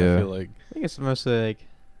masks." And Yeah. I feel like I think it's mostly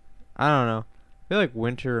I don't know. I feel like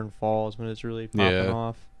winter and fall is when it's really popping Yeah.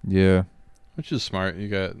 off. Yeah. which is smart.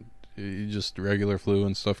 You just regular flu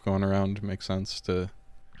and stuff going around. Makes sense to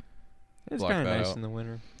It's Block kind of that nice out. in the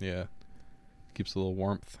winter. yeah. Keeps a little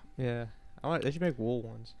warmth. Yeah. They should make wool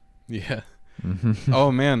ones. Yeah.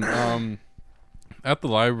 Oh man, at the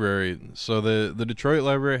library. So the Detroit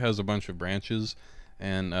library has a bunch of branches,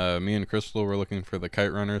 and me and Crystal were looking for the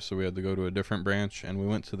Kite Runner, so we had to go to a different branch, and we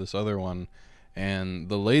went to this other one, and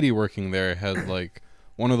the lady working there had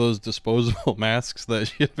one of those disposable masks that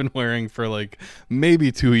she had been wearing for like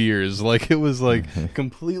maybe 2 years. Like it was like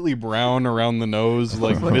completely brown around the nose,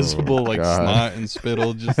 like visible like God. snot and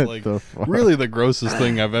spittle, just What like the fuck? really the grossest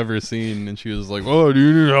thing I've ever seen. And she was like, "Oh, do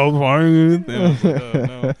you need help finding it?" And I was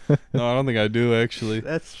like, "Oh, no, I don't think I do actually."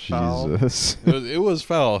 That's foul. Jesus. It was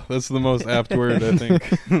foul. That's the most apt word, I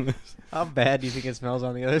think. How bad do you think it smells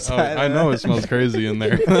on the other side? I know it smells crazy in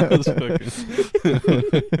there. That was fucking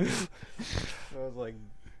Smells like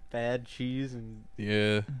bad cheese and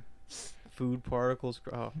yeah. food particles.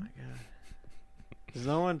 Oh my god! Has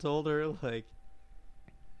no one told her like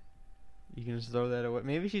you can just throw that away?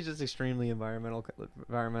 Maybe she's just extremely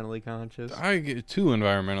environmentally conscious. I get too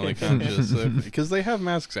environmentally conscious because they have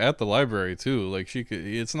masks at the library too. Like she could,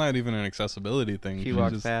 it's not even an accessibility thing. She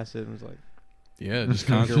walked just, past it and was like, yeah, just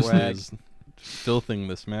Your consciously wag. is filthing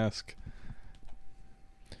this mask.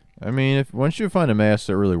 I mean, if once you find a mask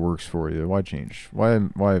that really works for you, why change? Why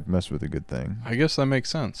mess with a good thing? I guess that makes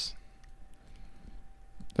sense.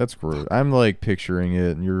 That's gross. I'm like picturing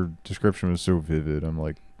it, and your description was so vivid. I'm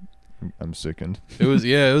like, I'm sickened. It was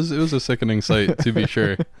it was a sickening sight to be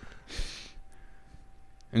sure.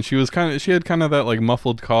 And she had kind of that like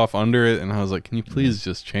muffled cough under it, and I was like, "Can you please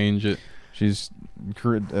just change it?" She's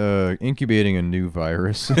incubating a new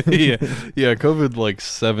virus. yeah, COVID like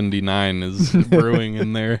 79 is brewing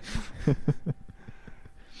in there. Do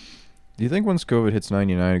you think once COVID hits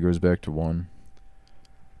 99, it goes back to 1?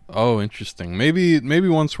 Oh, interesting. Maybe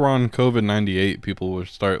once we're on COVID 98, people will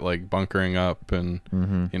start like bunkering up, and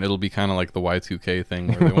it'll be kind of like the Y2K thing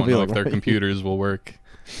where they It'll won't be know like if their computers will work.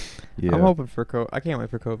 Yeah. I'm hoping for I can't wait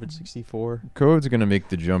for COVID 64. COVID's gonna make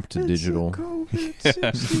the jump to digital.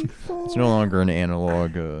 COVID It's no longer an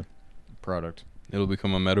analog product. It'll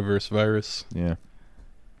become a metaverse virus. Yeah.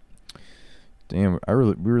 Damn, we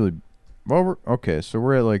really. Well, okay. So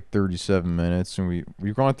we're at like 37 minutes, and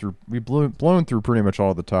we've blown through pretty much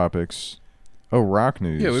all the topics. Oh, rock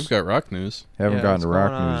news. Yeah, we've got rock news. Haven't gotten to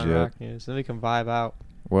rock news yet. Rock news. Then we can vibe out.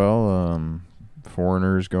 Well,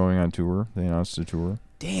 Foreigner's going on tour. They announced a tour.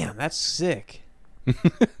 Damn, that's sick,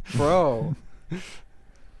 bro.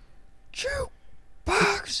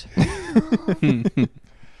 Jukebox.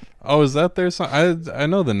 Oh, is that their song? I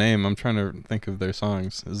know the name. I'm trying to think of their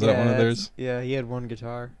songs. Is that one of theirs? Yeah, he had one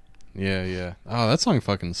guitar. Yeah. Oh, that song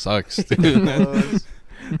fucking sucks, dude. That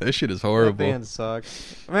That shit is horrible. band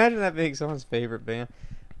sucks. Imagine that being someone's favorite band.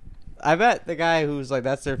 I bet the guy who's like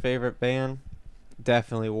that's their favorite band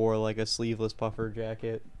definitely wore like a sleeveless puffer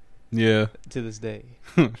jacket Yeah. to this day.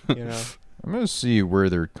 You know, I'm gonna see where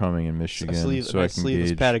they're coming in Michigan, so I can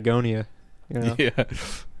sleeveless gauge. Patagonia. You know? Yeah.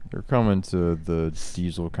 They're coming to the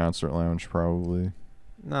Diesel Concert Lounge, probably.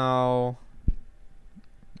 No.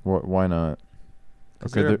 What? Why not?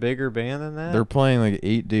 Is Okay, there they're- a bigger band than that? They're playing like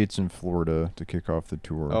 8 dates in Florida to kick off the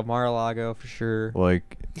tour. Oh, Mar-a-Lago for sure.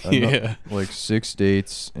 Like, Yeah. like 6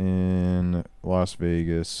 dates in Las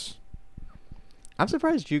Vegas. I'm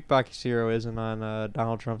surprised Jukebox Hero isn't on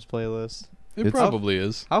Donald Trump's playlist. It It's- probably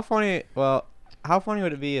is. How funny? Well, how funny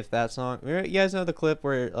would it be if that song? You guys know the clip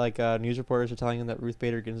where like news reporters are telling him that Ruth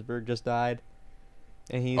Bader Ginsburg just died,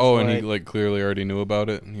 and he's And he like clearly already knew about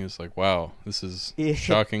it, and he was like, "Wow, this is Yeah.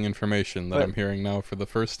 shocking information that But- I'm hearing now for the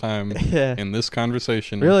first time yeah, in this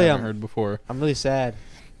conversation. Really, I haven't heard before." I'm really sad.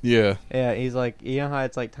 Yeah, Yeah, he's like, you know how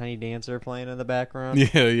it's like Tiny Dancer playing in the background.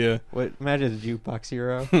 yeah. What? Imagine the Jukebox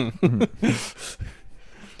Hero.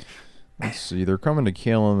 Let's see. They're coming to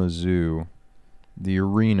Kalamazoo, the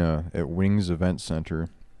arena at Wings Event Center.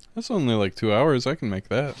 That's only like 2 hours. I can make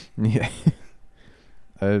that. Yeah.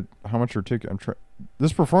 How much are tickets?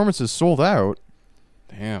 This performance is sold out.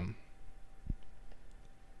 Damn.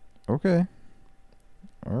 Okay.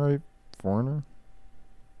 All right, Foreigner.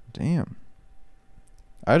 Damn.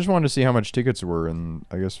 I just wanted to see how much tickets were, and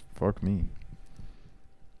I guess fuck me.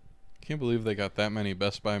 Can't believe they got that many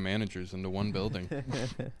Best Buy managers into one building.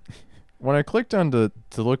 When I clicked on to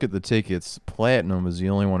look at the tickets, Platinum is the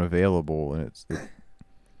only one available, and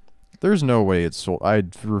there's no way it's sold. I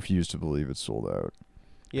refuse to believe it's sold out.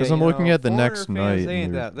 'Cause I'm looking at the Foreigner next fans, night They ain't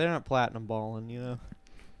and that. They're not platinum balling, you know.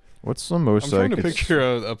 What's the most I'm trying I to could picture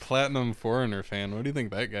a platinum Foreigner fan. What do you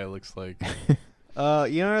think that guy looks like?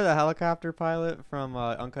 You know the helicopter pilot from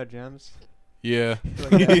Uncut Gems? Yeah.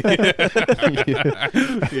 Like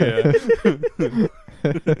Yeah.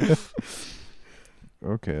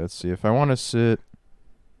 Okay, let's see. If I want to sit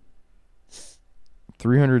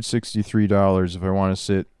 $363 if I want to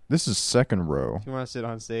sit. This is second row. If you want to sit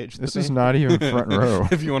on stage. This is not even front row.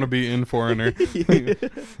 If you want to be in Foreigner.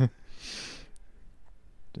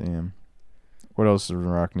 Damn. What else is in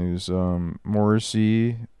rock news?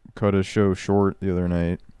 Morrissey cut a show short the other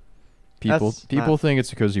night. People That's people not- think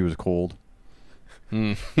it's because he was cold.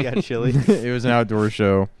 Mm. He got chilly. It was an outdoor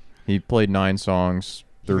show. He played 9 songs,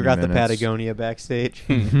 You 30 forgot minutes. the Patagonia backstage.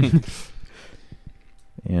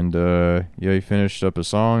 And yeah, he finished up a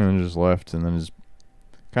song and then just left, and then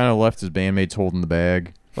left his bandmates holding the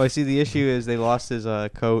bag. Well, I see the issue is they lost his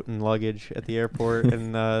coat and luggage at the airport,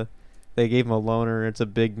 and they gave him a loaner. It's a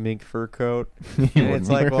big mink fur coat. He And wouldn't it's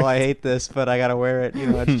like, wear well, I it. hate this, but I gotta wear it. You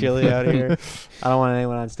know, it's chilly out here. I don't want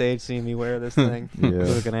anyone on stage seeing me wear this thing. Yeah.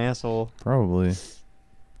 Look like an asshole. Probably.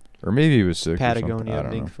 Or maybe he was sick or something. I Patagonia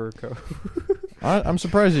don't mink know. fur coat. I'm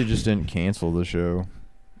surprised he just didn't cancel the show.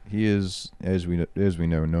 He is, as we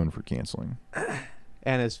know, known for canceling.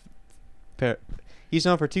 And he's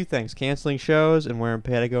known for 2 things: canceling shows and wearing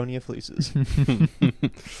Patagonia fleeces.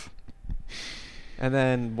 And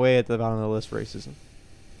then way at the bottom of the list, racism.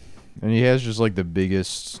 And he has just like the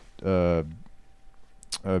biggest BPA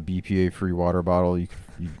free water bottle you've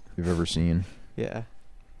ever seen. Yeah.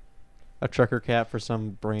 A trucker cap for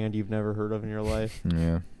some brand you've never heard of in your life.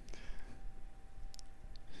 Yeah.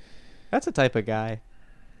 That's a type of guy.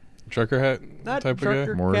 Trucker hat Not type of trucker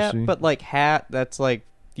guy. cap, Morrissey? but like hat that's like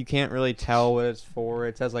you can't really tell what it's for.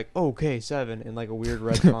 It says like OK7 in like a weird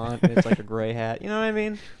red font, and it's like a gray hat. You know what I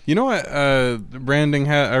mean? You know what branding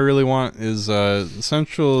hat I really want is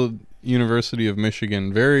Central University of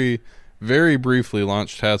Michigan very, very briefly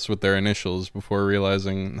launched hats with their initials before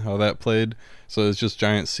realizing how that played. So it's just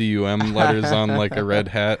giant CUM letters on like a red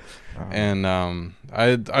hat. And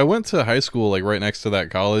I went to high school like right next to that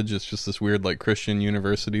college. It's just this weird like Christian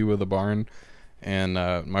university with a barn. And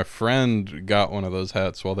my friend got one of those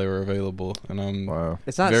hats while they were available, and I'm Wow.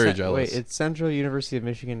 It's not very Wait, jealous. it's Central University of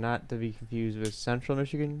Michigan, not to be confused with Central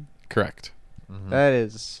Michigan. Correct. Mhm. That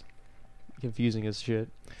is confusing as shit.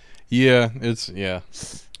 Yeah,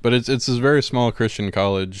 but it's this very small Christian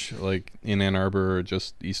college, like in Ann Arbor or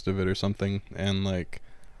just east of it or something, and like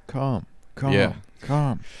Come. Yeah.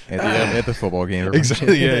 Come. At the football game. everyone-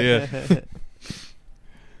 exactly, yeah.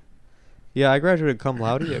 Yeah, I graduated cum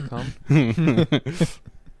laude at cum.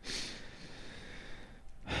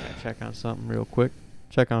 Check on something real quick.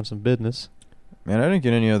 Check on some business. Man, I didn't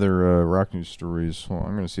get any other rock news stories. Hold on,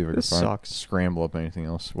 I'm gonna see if I This can sucks. scramble up anything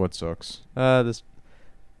else. What sucks? This.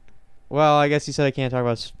 Well, I guess you said I can't talk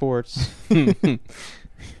about sports,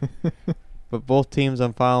 but both teams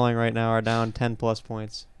I'm following right now are down 10+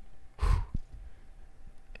 points.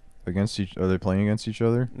 Are they playing against each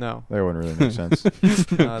other? No, That wouldn't really make sense. the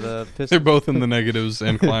Pistons. They're both in the negatives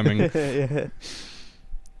and climbing. Yeah.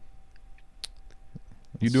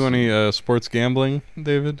 You do any sports gambling,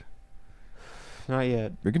 David? Not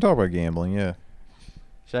yet. We can talk about gambling. Yeah,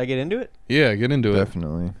 Should I get into it? Yeah, get into it.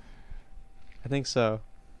 definitely. I think so.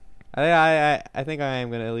 I think I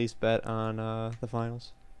am gonna at least bet on the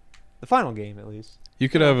finals, the final game at least. You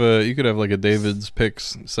could have like a David's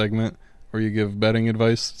picks segment where you give betting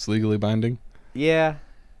advice. It's legally binding. Yeah.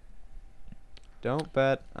 Don't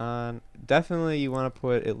bet on. Definitely, you want to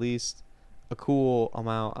put at least a cool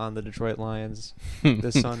amount on the Detroit Lions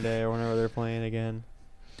this Sunday or whenever they're playing again.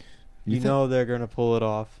 You think- know they're gonna pull it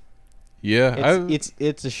off. Yeah,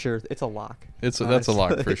 It's a sure. It's a lock. that's a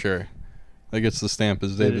lock for honestly. sure. That gets the stamp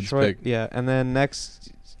as The David's Detroit, pick. yeah, and then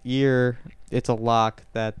next year it's a lock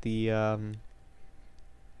that the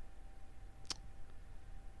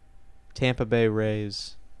Tampa Bay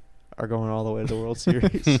Rays are going all the way to the World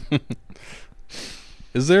Series.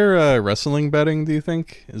 Is there wrestling betting? Do you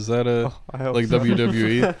think is that Oh, I hope like so.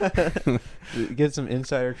 WWE? Get some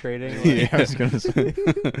insider trading. Yeah, I was gonna say.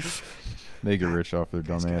 They get rich off their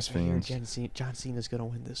dumbass fans. John Cena's gonna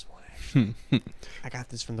win this one. Actually. I got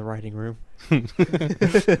this from the writing room.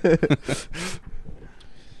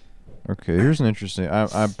 Okay, here's an interesting.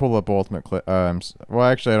 I pulled up Ultimate. Well,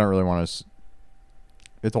 actually, I don't really want to.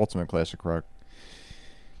 It's Ultimate Classic Rock.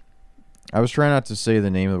 I was trying not to say the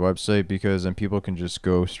name of the website because then people can just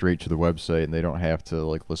go straight to the website and they don't have to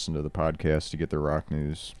like listen to the podcast to get their rock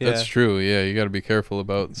news. That's true. Yeah, you got to be careful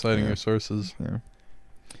about citing Yeah. your sources. Yeah.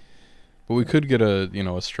 But we could get a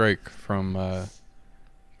strike from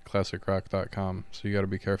classicrock.com, so you got to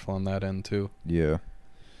be careful on that end too. Yeah.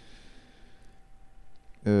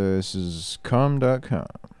 This is com.com.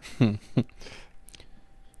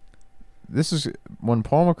 This is when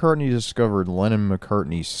Paul McCartney discovered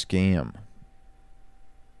Lennon-McCartney scam.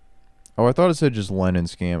 Oh, I thought it said just Lennon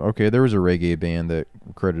scam. Okay, there was a reggae band that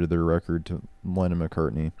credited their record to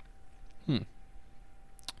Lennon-McCartney.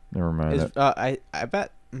 Never mind that. I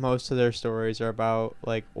bet most of their stories are about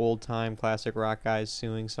like old time classic rock guys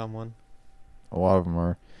suing someone. A lot of them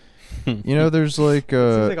are. You know, there's like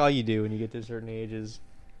Seems like all you do when you get to a certain age is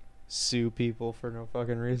sue people for no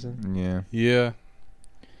fucking reason. yeah. Yeah.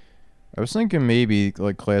 I was thinking maybe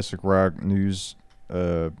like classic rock news,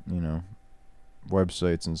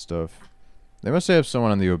 websites and stuff. They must have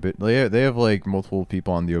someone on the They have like multiple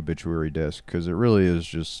people on the obituary desk because it really is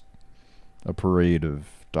just a parade of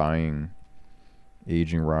dying,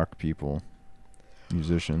 aging rock people,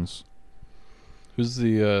 musicians. Who's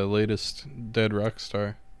the latest dead rock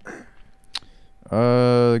star?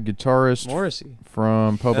 Guitarist Morrissey.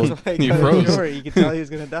 from Public. That's why You got froze. short. You could tell he was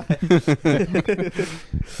gonna die.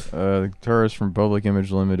 The guitarist from Public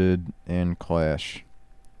Image Limited and Clash.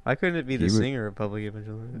 Why couldn't it be the He would- singer of Public Image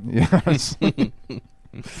Limited? Yes.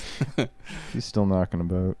 He's still knocking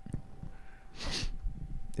about.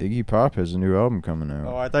 Iggy Pop has a new album coming out.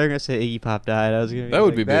 Oh, I thought you were gonna say Iggy Pop died. I was gonna. That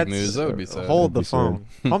would be like, big news. That would be sad. Hold That'd the be phone.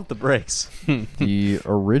 Pump the brakes. The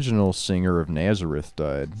original singer of Nazareth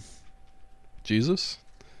died. Jesus?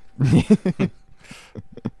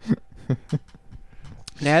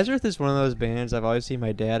 Nazareth is one of those bands I've always seen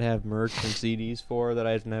my dad have merch and CDs for that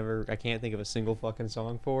I can't think of a single fucking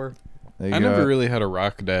song for. They I never really had a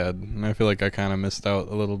rock dad, and I feel like I kind of missed out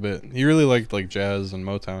a little bit. He really liked like jazz and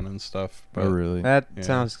Motown and stuff. But Oh, really? That Yeah.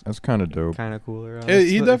 sounds That's kind of dope. kind of cooler. He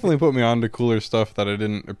honestly. definitely put me on to cooler stuff that I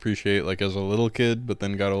didn't appreciate like as a little kid, but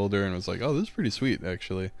then got older and was like, oh, this is pretty sweet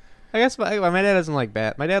actually. I guess my dad doesn't like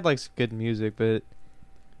bad. My dad likes good music, but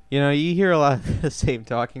you hear a lot of the same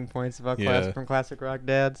talking points about Yeah. from classic rock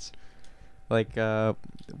dads, like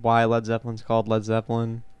why Led Zeppelin's called Led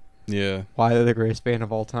Zeppelin, Yeah. why they're the greatest band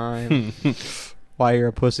of all time, why you're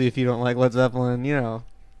a pussy if you don't like Led Zeppelin.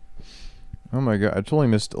 Oh my god, I totally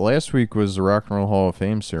missed. Last week was the Rock and Roll Hall of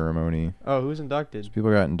Fame ceremony. Oh, who's inducted?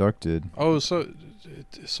 People got inducted. Oh, so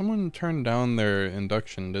someone turned down their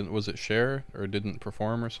induction. Was it Cher or didn't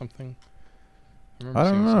perform or something? I don't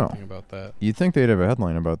seeing know. something about that. You'd think they'd have a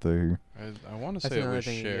headline about the. I want to That's say it another was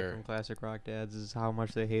thing you get Cher. from classic rock dads is how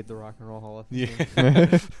much they hate the Rock and Roll Hall of Yeah.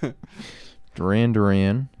 Fame. Duran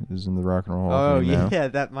Duran is in the Rock and Roll Hall Oh of Fame now. yeah,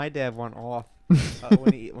 that my dad went off when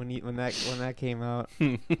that came out.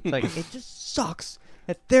 It's like it just sucks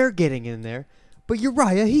that they're getting in there, but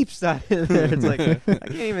Uriah Heep's not in there. It's like I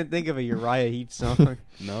can't even think of a Uriah Heep song.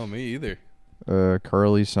 No, me either.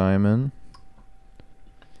 Carly Simon.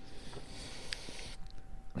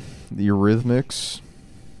 The Eurythmics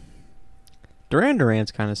Duran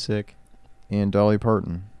Duran's kind of sick. and Dolly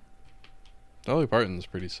Parton. Dolly Parton's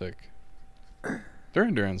pretty sick.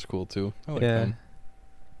 Duran Duran's cool too. I like Yeah. them.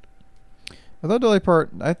 I thought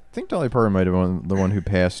I think Dolly Parton might have been the one who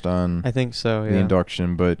passed on I think so. the Yeah,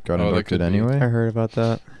 induction, but got Oh, that inducted could be. anyway. I heard about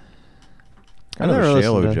that. Kind I of never a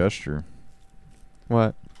shallow listened to- gesture.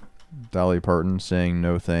 What? Dolly Parton saying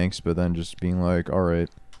no thanks, but then just being like, all right.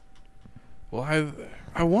 Well,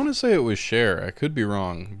 I want to say it was Cher. I could be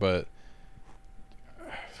wrong, but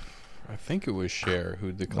I think it was Cher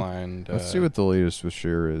who declined. Let's see what the latest with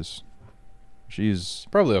Cher is. She's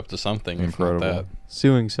Probably up to something. incredible. If not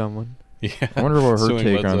Suing someone. that. Yeah. I wonder what her Suing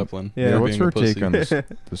take Led on- Zeppelin Yeah, for what's being a her take pussy. on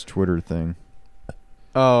this Twitter thing?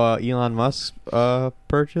 Oh, Elon Musk's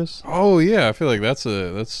purchase. Oh yeah, I feel like that's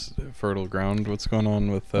fertile ground. What's going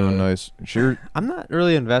on with? Oh, nice. Cher, I'm not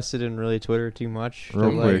really invested in really Twitter too much to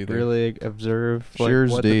Real like quick. really observe like,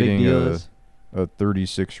 Cher's what the big dating deal is. a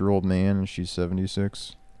 36-year-old man, and she's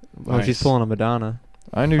 76. Oh, she's Nice. pulling a Madonna.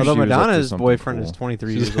 I knew Although she was up to Madonna's something boyfriend cool. is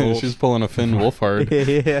 23 She's, years old. she's pulling a Finn Wolfhard.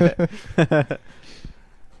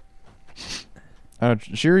 Yeah.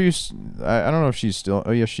 Cher used. I don't know if she's still.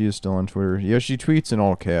 Oh yeah, she is still on Twitter. Yeah, she tweets in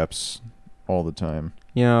all caps all the time.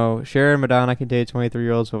 Cher and Madonna can date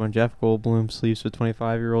 23-year-olds, but when Jeff Goldblum sleeps with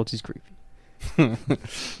 25-year-olds, he's creepy.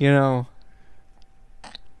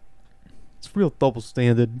 It's real double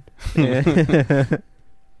standard.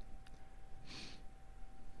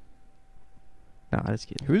 No, just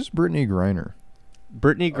kidding. Who's Brittany Griner?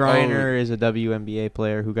 Brittany Griner is a WNBA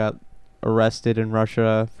player who got arrested in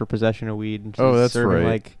Russia for possession of weed. And she's Oh, that's serving, right.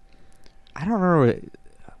 Like, I don't remember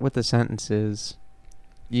what the sentence is.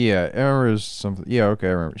 Yeah, I remember it was something. Yeah, okay,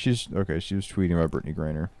 I remember. She was tweeting about Brittany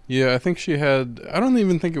Griner. Yeah, I think she had. I don't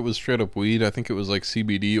even think it was straight up weed. I think it was like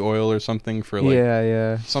CBD oil or something for like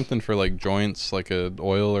Yeah. something for like joints, like a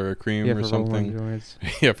oil or a cream Yeah, or for rolling something. joints.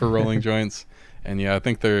 Yeah, for rolling joints. And yeah, I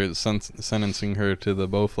think they're sentencing her to the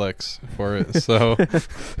Bowflex for it. So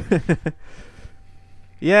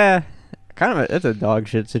Yeah, that's a dog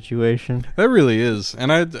shit situation. that really is.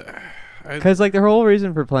 And I Because like their whole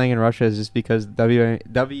reason for playing in Russia is just because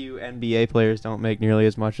WNBA players don't make nearly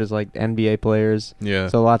as much as like NBA players. yeah.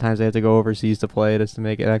 So a lot of times they have to go overseas to play just to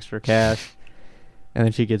make it extra cash. And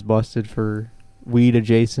then she gets busted for weed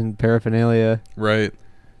adjacent paraphernalia. Right.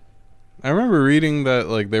 I remember reading that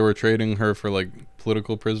like they were trading her for like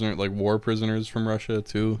political prisoner, like war prisoners from Russia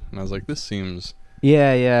too, and I was like, this seems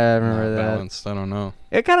Yeah, I remember not that. balanced. I don't know.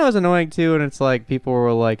 It kind of was annoying too, and it's like people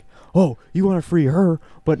were like, "Oh, you want to free her,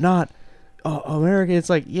 but not America." It's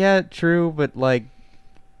like, yeah, true, but like,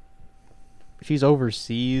 she's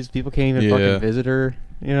overseas. People can't even Yeah. fucking visit her.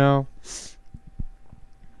 You know?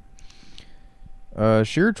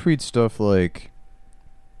 Sheer tweets stuff like,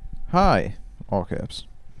 "Hi," all caps.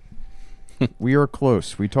 "We are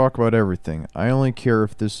close. We talk about everything. I only care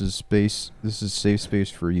if this is space. This is safe space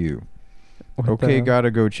for you. Okay,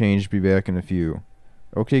 gotta go change. Be back in a few.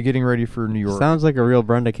 Okay, getting ready for New York. Sounds like a real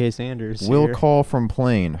Brenda K. Sanders. Will here. call from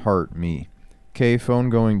plane. Heart me. K, phone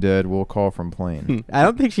going dead. Will call from plane." I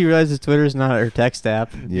don't think she realizes Twitter's not her text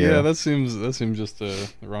app. Yeah. That seems just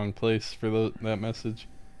the wrong place for that message.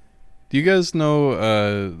 Do you guys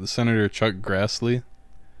know Senator Chuck Grassley?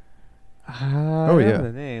 Oh yeah.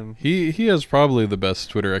 the name. He has probably the best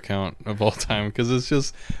Twitter account of all time because it's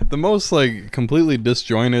just the most like completely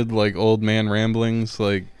disjointed like old man ramblings.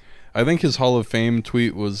 Like I think his Hall of Fame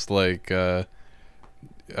tweet was like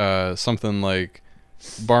something like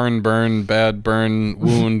barn burn, bad burn,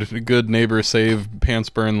 wound, good neighbor save, pants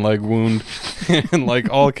burn, leg wound, and like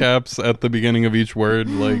all caps at the beginning of each word.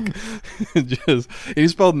 Like just he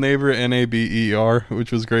spelled neighbor Naber,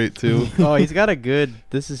 which was great too. Oh, he's got a good.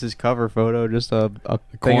 This is his cover photo. Just a thing of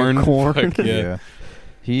Corn. corn. Fuck yeah.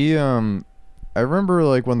 He I remember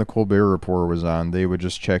like when the Colbert Report was on, they would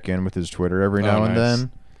just check in with his Twitter every now and nice.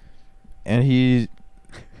 then.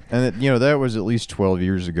 And that was at least 12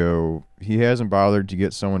 years ago. He hasn't bothered to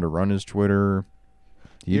get someone to run his Twitter.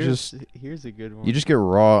 Here's a good one. You just get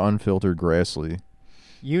raw, unfiltered Grassley.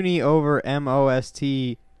 Uni over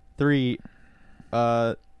MOST 3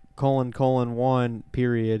 ::1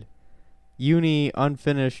 period. Uni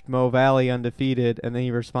unfinished, Mo Valley undefeated, and then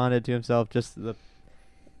he responded to himself just the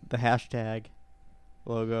hashtag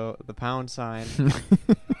logo, the pound sign.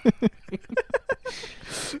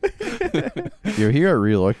 Yo, he got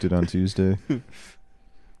reelected on Tuesday.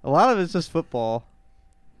 A lot of it's just football.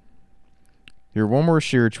 Here, one more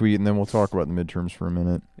share tweet, and then we'll talk about the midterms for a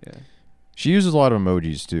minute. Yeah. She uses a lot of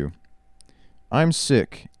emojis, too. "I'm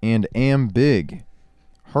sick and am big.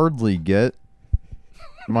 Hardly get.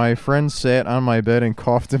 My friend sat on my bed and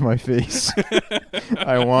coughed in my face.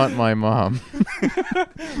 I want my mom."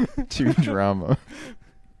 Too drama.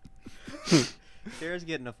 Sarah's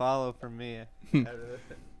getting a follow from me.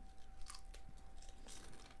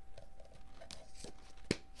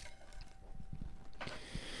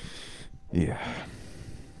 Yeah.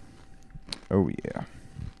 Oh, yeah.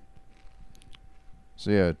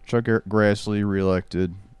 So, yeah, Chuck Grassley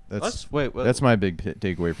reelected. That's my big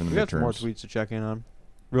takeaway from the We got some more midterms. tweets to check in on,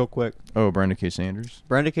 real quick. Oh, Brenda K. Sanders?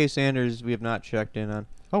 Brenda K. Sanders, we have not checked in on.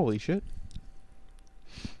 Holy shit.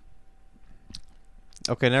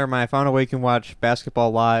 Okay, never mind. I found a way you can watch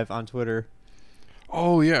basketball live on Twitter.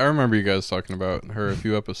 Oh yeah, I remember you guys talking about her a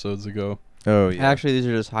few episodes ago. Oh, yeah. Actually, these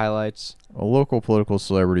are just highlights. A local political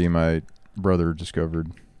celebrity my brother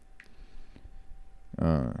discovered.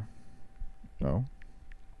 No.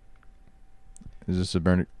 Is this a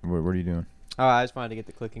Brenda? What are you doing? Oh, I just wanted to get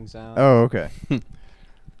the clicking sound. Oh, okay.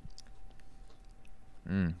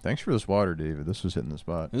 Thanks for this water, David. This was hitting the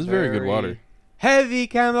spot. This is very good water. Heavy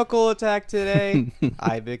chemical attack today.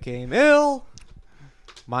 I became ill.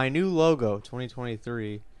 My new logo,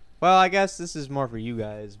 2023. Well, I guess this is more for you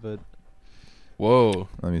guys, but Whoa.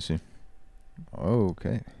 Let me see.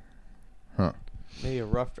 Okay. Huh. maybe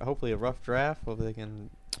hopefully a rough draft. Hopefully they can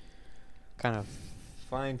kind of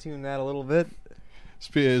fine tune that a little bit.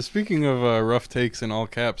 Speaking of rough takes in all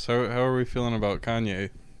caps, how are we feeling about Kanye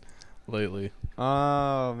lately?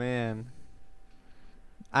 Oh man.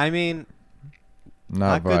 I mean,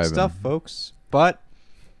 Not good vibing. stuff, folks, but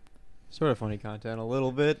sort of funny content a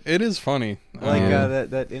little bit. It is funny. Like Yeah.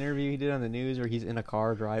 that interview he did on the news where he's in a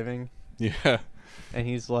car driving. Yeah. And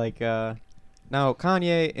he's like, no,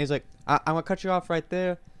 Kanye is like, I'm gonna cut you off right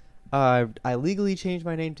there. I legally changed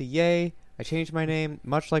my name to Ye. I changed my name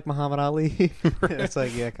much like Muhammad Ali. It's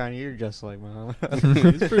like, yeah, Kanye, you're just like Muhammad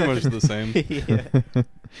Ali. He's pretty much the same. Yeah.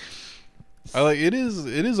 It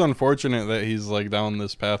is unfortunate that he's like down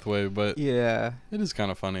this pathway, but Yeah. it is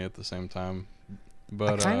kind of funny at the same time. I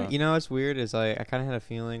But kinda, you know what's weird is I kind of had a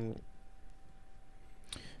feeling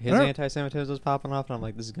his I don't- anti-Semitism was popping off, and I'm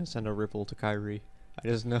like, this is gonna send a ripple to Kyrie. I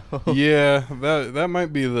just know. yeah, that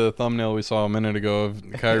might be the thumbnail we saw a minute ago of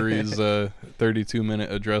Kyrie's 32-minute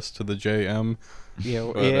address to the JM.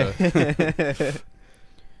 Yeah. But, Yeah.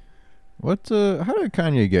 What? How did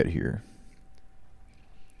Kanye get here?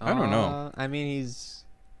 I don't know. I mean, he's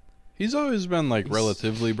He's always been like He's-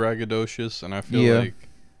 relatively braggadocious, and I feel Yeah. like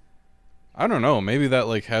I don't know. Maybe that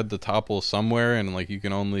like had to topple somewhere, and like you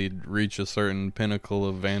can only reach a certain pinnacle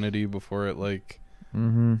of vanity before it like.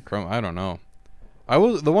 I don't know.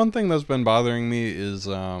 The one thing that's been bothering me is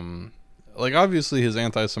like obviously his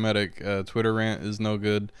anti-Semitic Twitter rant is no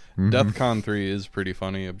good. DEFCON 3 is pretty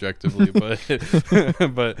funny objectively, but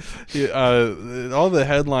all the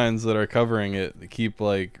headlines that are covering it keep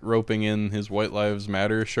like roping in his White Lives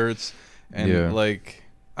Matter shirts, and like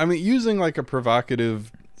I mean using like a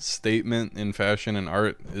provocative statement in fashion and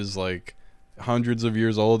art is like hundreds of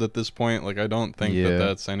years old at this point. Like I don't think that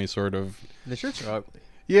that's any sort of. The shirts are ugly.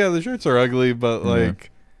 Yeah, the shirts are ugly, but like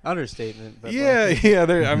understatement. But yeah.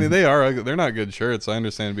 I mean, they are ugly. They're not good shirts. I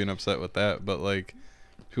understand being upset with that, but like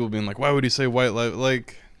people being like, "Why would he say white light?"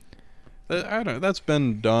 Like, I don't. That's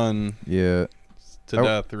been done. Yeah. To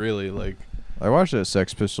death, really. Like, I watched that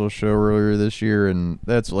Sex Pistols show earlier this year, and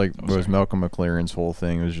that's like was Malcolm McLaren's whole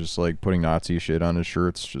thing. It was just like putting Nazi shit on his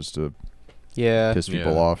shirts just to piss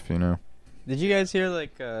people off, you know. Did you guys hear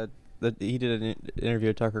like that he did an interview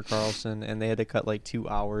with Tucker Carlson, and they had to cut like 2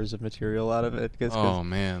 hours of material out of it? Oh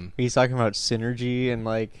man, he's talking about synergy and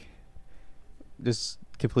like just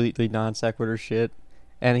completely non sequitur shit,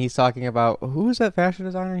 and he's talking about who was that fashion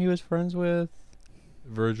designer he was friends with?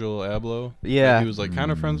 Virgil Abloh. Yeah, he was like kind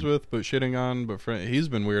of friends with, but shitting on, but he's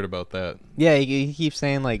been weird about that. Yeah, he keeps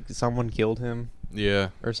saying like someone killed him. Yeah,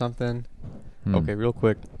 or something. Okay, real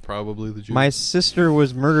quick. Probably the Jews. My sister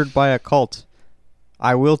was murdered by a cult.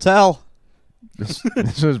 I will tell. This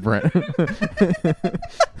was Brent.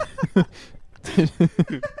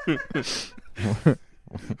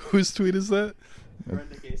 Whose tweet is that?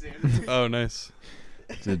 Brenda Case Anderson. Oh, nice.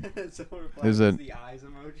 Is it the eyes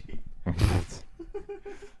emoji?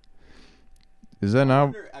 Is that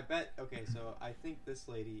now? I bet. Okay, so I think this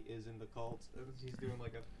lady is in the cult. She's doing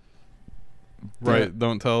like a. Right.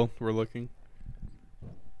 Don't tell. We're looking.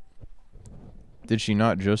 Did she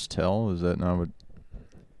not just tell? Is that not what?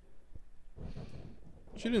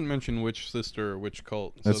 She didn't mention which sister or which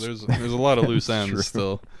cult, so there's a lot of loose ends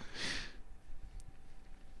still.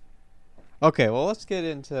 Okay, well, let's get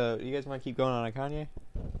into. You guys want to keep going on Kanye?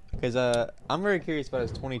 Because I'm very curious about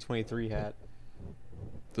his 2023 hat.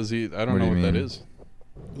 Does he? I don't know what that is.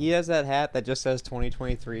 He has that hat that just says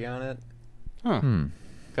 2023 on it. Huh.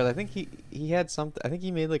 Because I think he had something. I think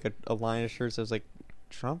he made like a line of shirts that was like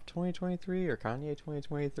Trump 2023 or Kanye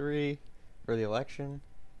 2023 for the election.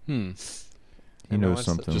 He knows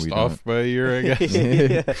something just we off don't. by a year, I guess.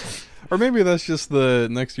 Yeah. Or maybe that's just the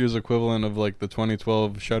next year's equivalent of like the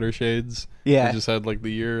 2012 Shutter Shades. Yeah. They just had like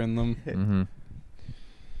the year in them.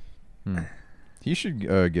 He should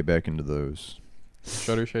get back into those.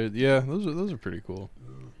 Shutter Shades. Yeah, those are pretty cool.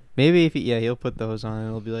 Maybe if he'll put those on and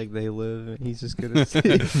it'll be like They Live, and he's just gonna.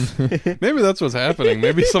 Maybe that's what's happening.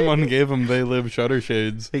 Maybe someone gave him They Live Shutter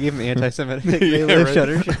Shades. They gave him anti-Semitic They Live right.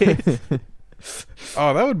 Shutter Shades.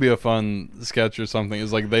 Oh, that would be a fun sketch or something.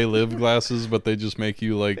 It's like They Live glasses, but they just make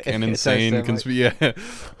you like an insane yeah.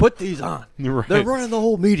 Put these on. Right. They're running the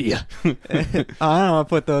whole media. I don't want to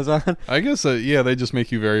put those on. I guess they just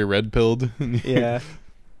make you very red pilled. Yeah.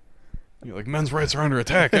 You're like, men's rights are under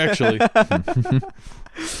attack, actually.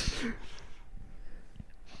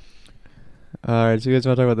 Alright, so you guys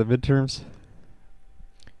want to talk about the midterms?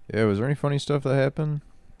 Yeah, was there any funny stuff that happened?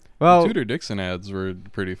 Well, Tudor Dixon ads were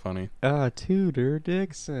pretty funny. Tudor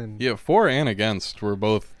Dixon. Yeah, for and against were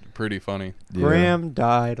both pretty funny. Graham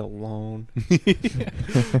died alone. You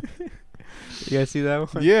guys see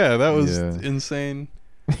that one? Yeah, that was insane.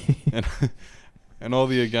 And all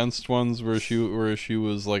the against ones where she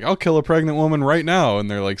was like, "I'll kill a pregnant woman right now,"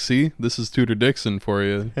 and they're like, "See, this is Tudor Dixon for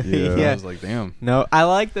you." Yeah. I was like, "Damn." No, I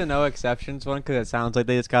like the no exceptions one because it sounds like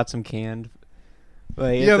they just got some canned.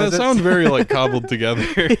 Like, yeah, that sounds very like cobbled together.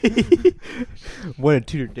 What did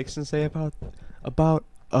Tudor Dixon say about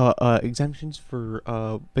exemptions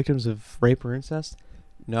for victims of rape or incest?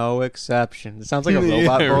 No exceptions. It sounds like a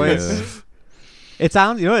robot voice. Yeah. It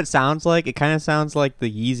sounds. You know what it sounds like? It kind of sounds like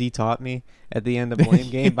the Yeezy Taught Me at the end of Blame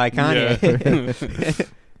Game by Kanye.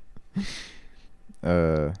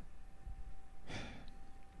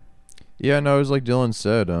 Yeah, no, it was like Dylan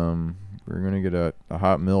said. We're gonna get a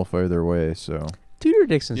hot MILF either way. So Tudor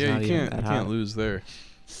Dixon's Yeah, not you even that can't hot. lose there.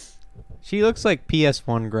 She looks like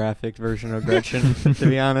PS1 graphic version of Gretchen. To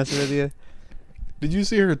be honest with you. Did you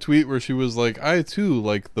see her tweet where she was like, "I too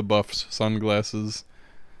like the Buffs sunglasses"?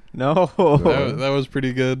 No. That was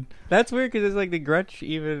pretty good. That's weird because it's like the Gretch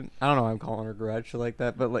even. I don't know why I'm calling her Gretch like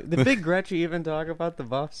that, but like the big Gretch even talk about the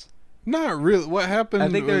Buffs. Not really. What happened? I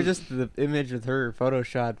think there was was just the image with her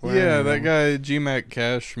photoshopped. Yeah, wearing that them. guy G-Mac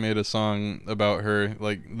Cash made a song about her,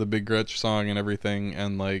 like the Big Gretch song and everything,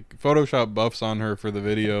 and like Photoshop buffs on her for the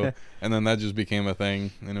video, and then that just became a thing,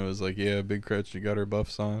 and it was like, yeah, Big Gretch, you got her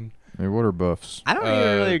buffs on. Hey, what are buffs? I don't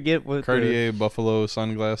even really get what Cartier Buffalo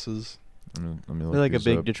sunglasses. Let me look they're like a these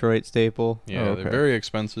big up. Detroit staple. Yeah, Oh, they're okay. very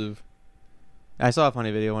expensive. I saw a funny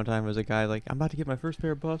video one time. It was a guy like, I'm about to get my first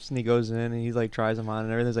pair of buffs, and he goes in and he like tries them on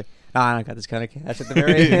and everything's like, I don't got this kind of cash at the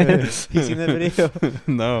very end. You seen that video?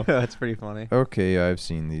 No. That's pretty funny. Okay, I've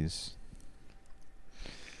seen these.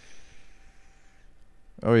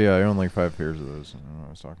 Oh yeah, I own like 5 pairs of those. I don't know what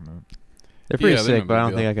I was talking about. They're pretty Yeah, they're sick, no but I big don't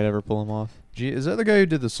deal. think I could ever pull them off. Gee, is that the guy who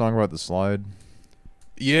did the song about the slide?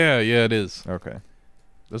 Yeah, it is. Okay,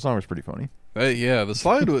 the song was pretty funny. Yeah, the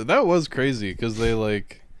slide that was crazy because they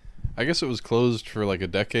like, I guess it was closed for like a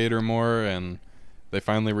decade or more, and they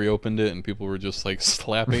finally reopened it, and people were just like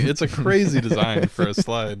slapping. It's a crazy design for a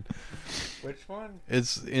slide. Which one?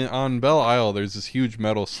 It's on Belle Isle. There's this huge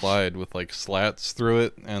metal slide with like slats through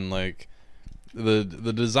it, and like the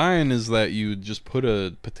design is that you just put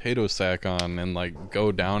a potato sack on and like go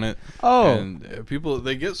down it. Oh, And people,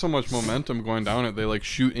 they get so much momentum going down it, they like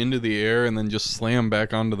shoot into the air and then just slam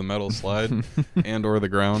back onto the metal slide and or the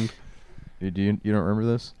ground. You don't remember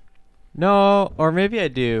this? no, or maybe I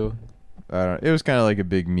do. I don't. It was kind of like a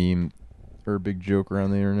big meme or a big joke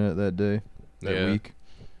around the internet that day, that Yeah. week.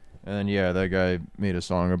 And then yeah, that guy made a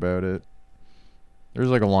song about it. There's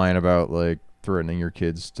like a line about like threatening your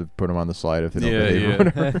kids to put them on the slide if they don't behave or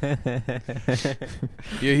whatever.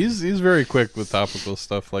 Yeah, he's very quick with topical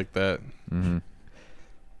stuff like that. Mm-hmm.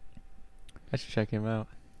 I should check him out.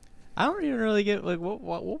 I don't even really get like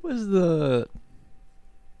what was the.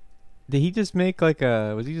 Did he just make like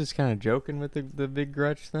a? Was he just kind of joking with the Big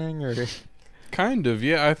Gretch thing, or? Kind of,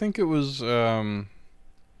 yeah. I think it was.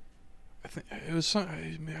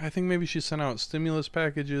 I think maybe she sent out stimulus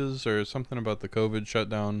packages or something about the COVID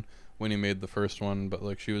shutdown when he made the first one, but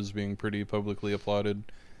like she was being pretty publicly applauded,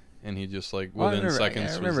 and he just like Well, I within remember- I seconds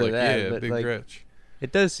was remember like, that, yeah, but, Big like, Gretch.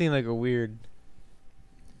 It does seem like a weird.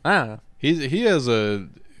 I don't know. He has a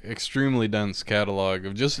extremely dense catalog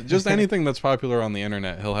of just anything that's popular on the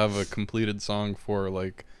internet. He'll have a completed song for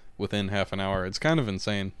like within half an hour. It's kind of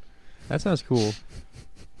insane. That sounds cool.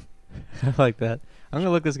 I like that. I'm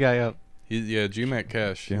gonna look this guy up. G-Mac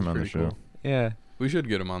Cash. Get him he's on the pretty show. cool. Yeah, We should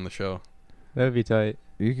get him on the show. that would be tight.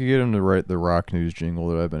 You could get him to write the rock news jingle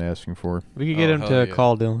that I've been asking for. We could get Oh, him hell to yeah.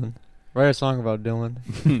 call Dylan. Write a song about Dylan.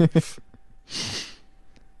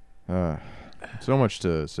 So much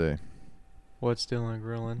to say. What's Dylan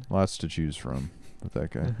grilling? Lots to choose from with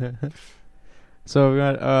that guy. So we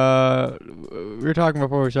got we were talking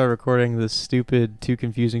before we started recording this stupid too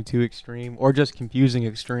confusing too extreme or just confusing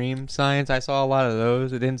extreme science. I saw a lot of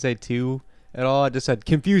those. It didn't say too at all. It just said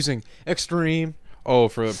confusing extreme. Oh,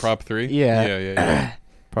 for Prop 3? Yeah. Yeah.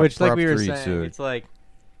 Which like Prop we were 3 saying, too. it's like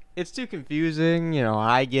it's too confusing. You know,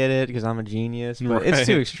 I get it because I'm a genius, but it's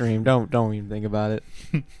too Right. extreme. Don't even think about it.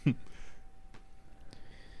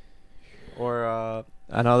 Or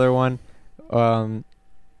another one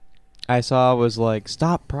I saw was like,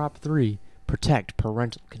 stop Prop 3, protect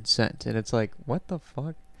parental consent. And it's like, what the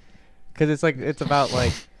fuck? Because it's like, it's about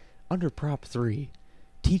like, under Prop 3,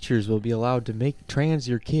 teachers will be allowed to make trans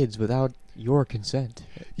your kids without your consent.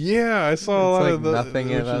 Yeah, I saw a It's lot like of the nothing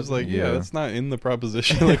which about- was like, Yeah. yeah, that's not in the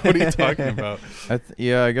proposition. Like, what are you talking about?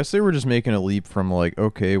 Yeah, I guess they were just making a leap from like,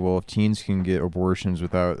 okay, well, if teens can get abortions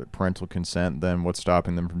without parental consent, then what's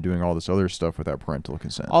stopping them from doing all this other stuff without parental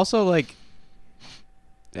consent? Also, like,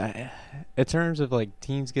 in terms of like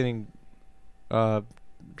teens getting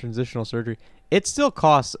transitional surgery, it still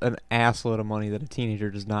costs an assload of money that a teenager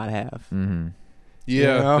does not have. Mm-hmm. Yeah,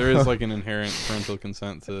 You know? there is like an inherent parental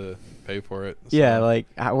consent to pay for it. so- Yeah, like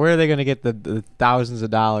where are they going to get the thousands of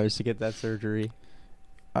dollars to get that surgery?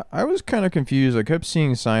 I was kind of confused. I kept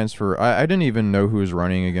seeing signs for. I didn't even know who was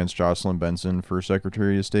running against Jocelyn Benson for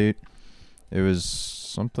Secretary of State. It was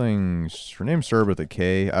something. Her name started with a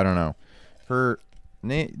K. I don't know. Her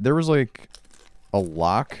name. There was like a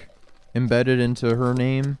lock embedded into her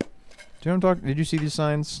name. Do you know what I'm talking? Did you see these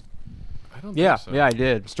signs? I don't Yeah, think so. yeah, I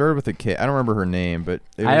did. Started with a K. I don't remember her name, but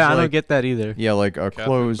it was I like, don't get that either. Yeah, like a Catherine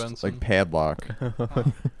closed Benson? like padlock.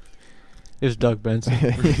 It's Doug Benson.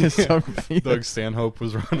 Doug Stanhope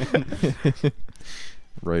was running.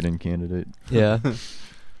 Write-in candidate. Yeah.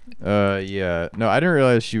 Yeah. No, I didn't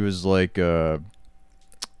realize she was like a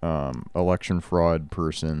election fraud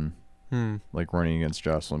person, like running against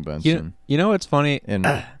Jocelyn Benson. You know what's funny? And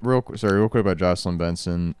real quick about Jocelyn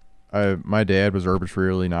Benson. My dad was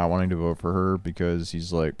arbitrarily not wanting to vote for her because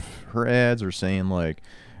he's like, her ads are saying like,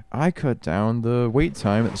 I cut down the wait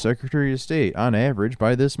time at the Secretary of State on average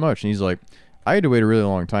by this much. And he's like, I had to wait a really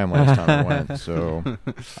long time last time I went, so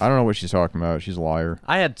I don't know what she's talking about. She's a liar.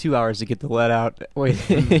 I had 2 hours to get the lead out.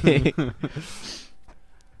 Wait.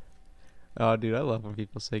 Oh, dude, I love when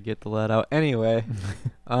people say get the lead out. Anyway.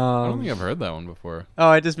 I don't think I've heard that one before.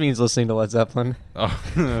 Oh, it just means listening to Led Zeppelin.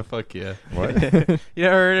 Oh, fuck yeah. What? You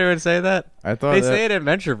never heard anyone say that? I thought They say it in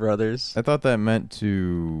Venture Brothers. I thought that meant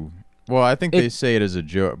to. Well, I think they say it as a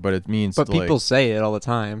joke, but it means. But like, people say it all the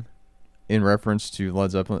time. in reference to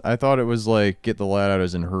Led Zeppelin. I thought it was like get the lead out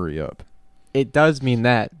as in hurry up. It does mean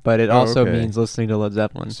that, but it also okay. means listening to Led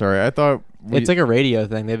Zeppelin. Sorry, I thought It's like a radio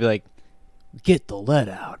thing. They'd be like, get the lead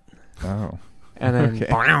out. Oh. And then Okay.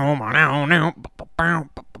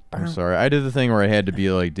 I'm sorry. I did the thing where I had to be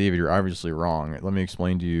like, David, you're obviously wrong. Let me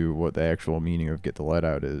explain to you what the actual meaning of get the lead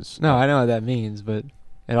out is. No, I know what that means, but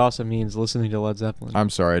it also means listening to Led Zeppelin. I'm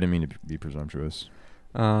sorry. I didn't mean to be presumptuous.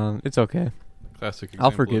 It's okay. Classic example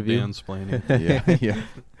I'll forgive of you. mansplaining. Yeah, yeah.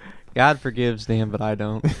 God forgives Dan, but I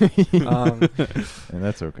don't. And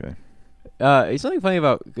that's okay. It's something funny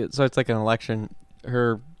about, so it's like an election,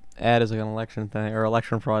 her ad is like an election thing, or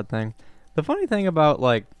election fraud thing. The funny thing about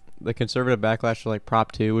like the conservative backlash to like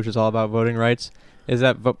Prop 2, which is all about voting rights, is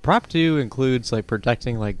that Prop 2 includes like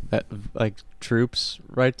protecting like troops'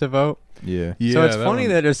 right to vote. Yeah. So it's funny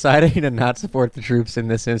they're deciding to not support the troops in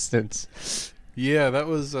this instance. Yeah, that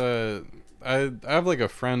was I have like a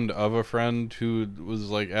friend of a friend who was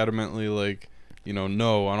like adamantly like, you know,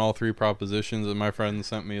 no on all three propositions, and my friend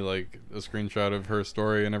sent me like a screenshot of her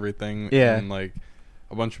story and everything. Yeah. And like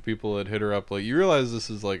a bunch of people had hit her up like, you realize this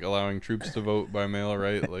is like allowing troops to vote by mail,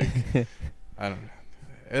 right? Like I don't know.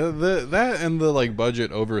 That and the like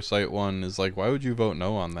budget oversight one is like, why would you vote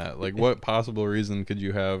no on that? Like what possible reason could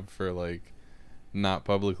you have for like not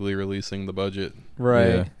publicly releasing the budget?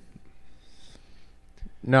 Right. Yeah.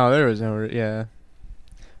 No, there was no. Yeah.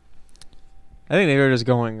 I think they were just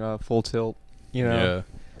going full tilt. You know. Yeah.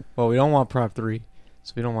 Well, we don't want Prop 3,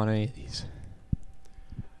 so we don't want any of these.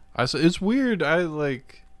 It's weird. I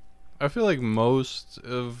feel like most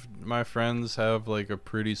of my friends have like a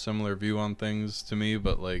pretty similar view on things to me,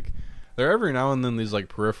 but like there are every now and then these like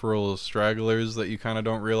peripheral stragglers that you kind of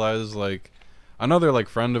don't realize. Like another like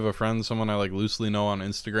friend of a friend, someone I like loosely know on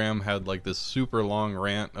Instagram, had like this super long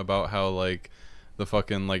rant about how like the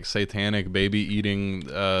fucking like satanic baby eating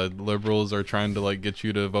liberals are trying to like get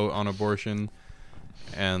you to vote on abortion.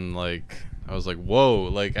 And like I was like, whoa,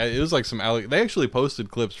 like it was like they actually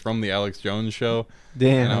posted clips from the Alex Jones show.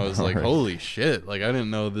 Damn. And I was like, Alright. holy shit, like I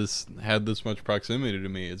didn't know this had this much proximity to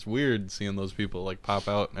me. It's weird seeing those people like pop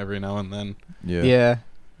out every now and then. Yeah. Yeah.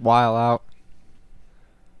 While out.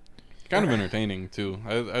 Kind of entertaining too.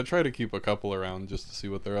 I try to keep a couple around just to see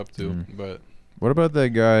what they're up to. Mhm. But What about that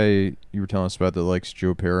guy you were telling us about that likes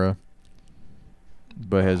Joe Pera,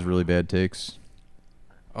 but has really bad takes?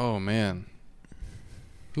 oh man,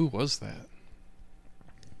 who was that?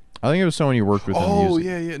 I think it was someone you worked with in Oh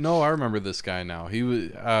music. yeah. No, I remember this guy now. He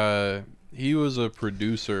was a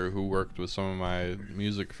producer who worked with some of my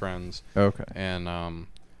music friends, Okay. and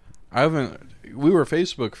we were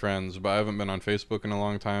Facebook friends, but I haven't been on Facebook in a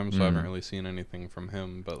long time, so I haven't really seen anything from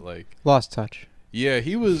him. But like, Lost touch. yeah,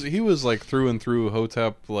 he was like through and through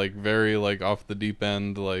Hotep, like very like off the deep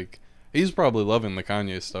end. Like he's probably loving the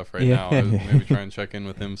Kanye stuff right now. I would maybe try and check in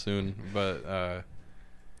with him soon. But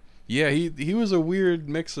yeah, he was a weird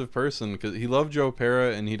mix of person because he loved Joe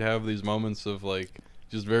Pera, and he'd have these moments of like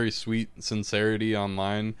just very sweet sincerity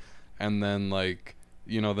online, and then like,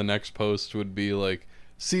 you know, the next post would be like,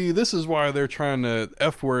 see, this is why they're trying to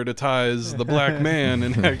F-worditize the black man,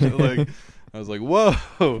 and actually like I was like,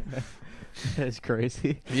 whoa. That's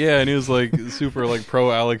crazy. Yeah, and he was like super like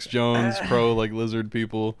pro Alex Jones, pro like lizard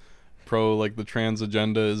people, pro like the trans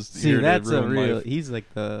agenda is See, here that's to a ruin real. life.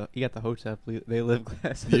 He got the Hotep. They live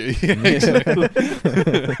glasses. Yeah, exactly.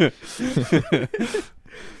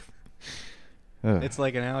 Ugh. It's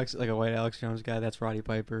like a white Alex Jones guy. That's Roddy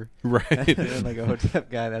Piper. Right. And then like a Hotep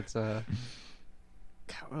guy. That's God,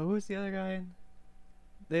 who was the other guy?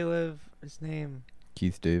 They live. His name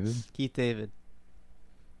Keith David. Keith David.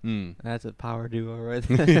 Hmm. That's a power duo right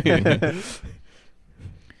there.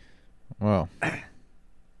 Well,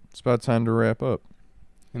 it's about time to wrap up.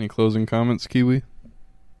 Any closing comments, Kiwi?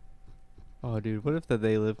 Oh, dude, what if the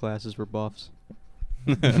They Live classes were buffs?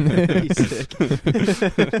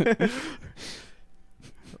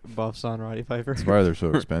 Buffs on Roddy Piper. That's why they're so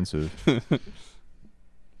expensive.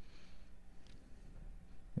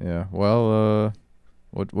 Yeah. Well,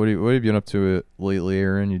 what have you been up to lately,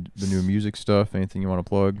 Aaron? The new music stuff? Anything you want to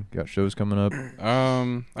plug? Got shows coming up?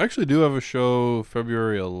 I actually do have a show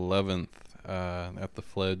February 11th at the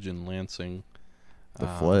Fledge in Lansing. The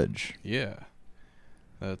Fledge. Yeah,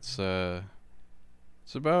 that's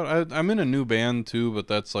it's about. I'm in a new band too, but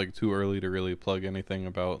that's like too early to really plug anything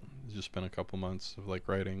about. It's just been a couple months of like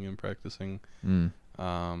writing and practicing. Mm.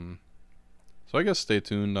 So I guess stay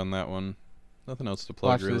tuned on that one. Nothing else to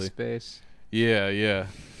plug Watch really. this space. Yeah.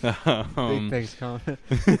 Big things coming.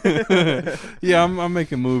 Yeah, I'm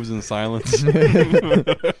making moves in silence.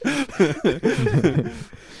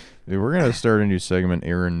 Dude, we're gonna start a new segment,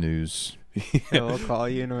 Aaron News. Yeah, we'll call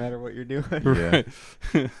you no matter what you're doing. Yeah.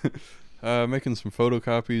 Right. Making some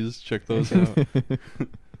photocopies. Check those out.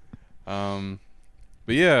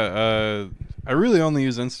 But yeah, I really only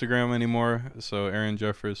use Instagram anymore. So Aaron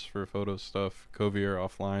Jeffress for photo stuff, Covier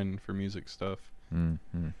offline for music stuff.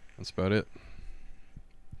 Mm-hmm. That's about it.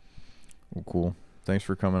 Well, cool. Thanks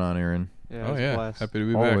for coming on, Aaron. Yeah, Oh it's a yeah, blast. happy to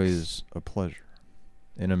be back. Always a pleasure.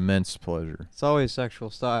 An immense pleasure. It's always sexual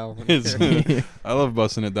style. when It's- you're here. I love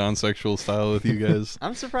busting it down sexual style with you guys.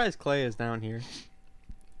 I'm surprised Clay is down here.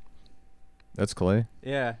 That's Clay?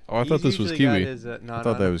 Yeah. Oh, I thought he's this was usually got Kiwi. his, no, I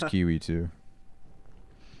thought no, that was no. Kiwi, too.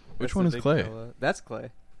 Which That's one the is big Clay? fella. That's Clay.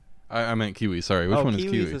 I meant Kiwi. Sorry, which one is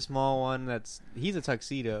Kiwi's Kiwi? the small one. He's a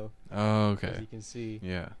tuxedo. Oh, As okay. you can see.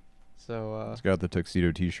 Yeah. So He's got the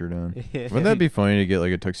tuxedo t-shirt on. yeah. Wouldn't that be funny to get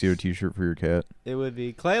like a tuxedo t-shirt for your cat? It would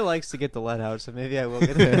be. Clay likes to get the let out, so maybe I will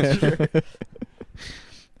get the shirt.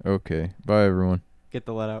 Okay. Bye, everyone. Get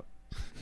the let out.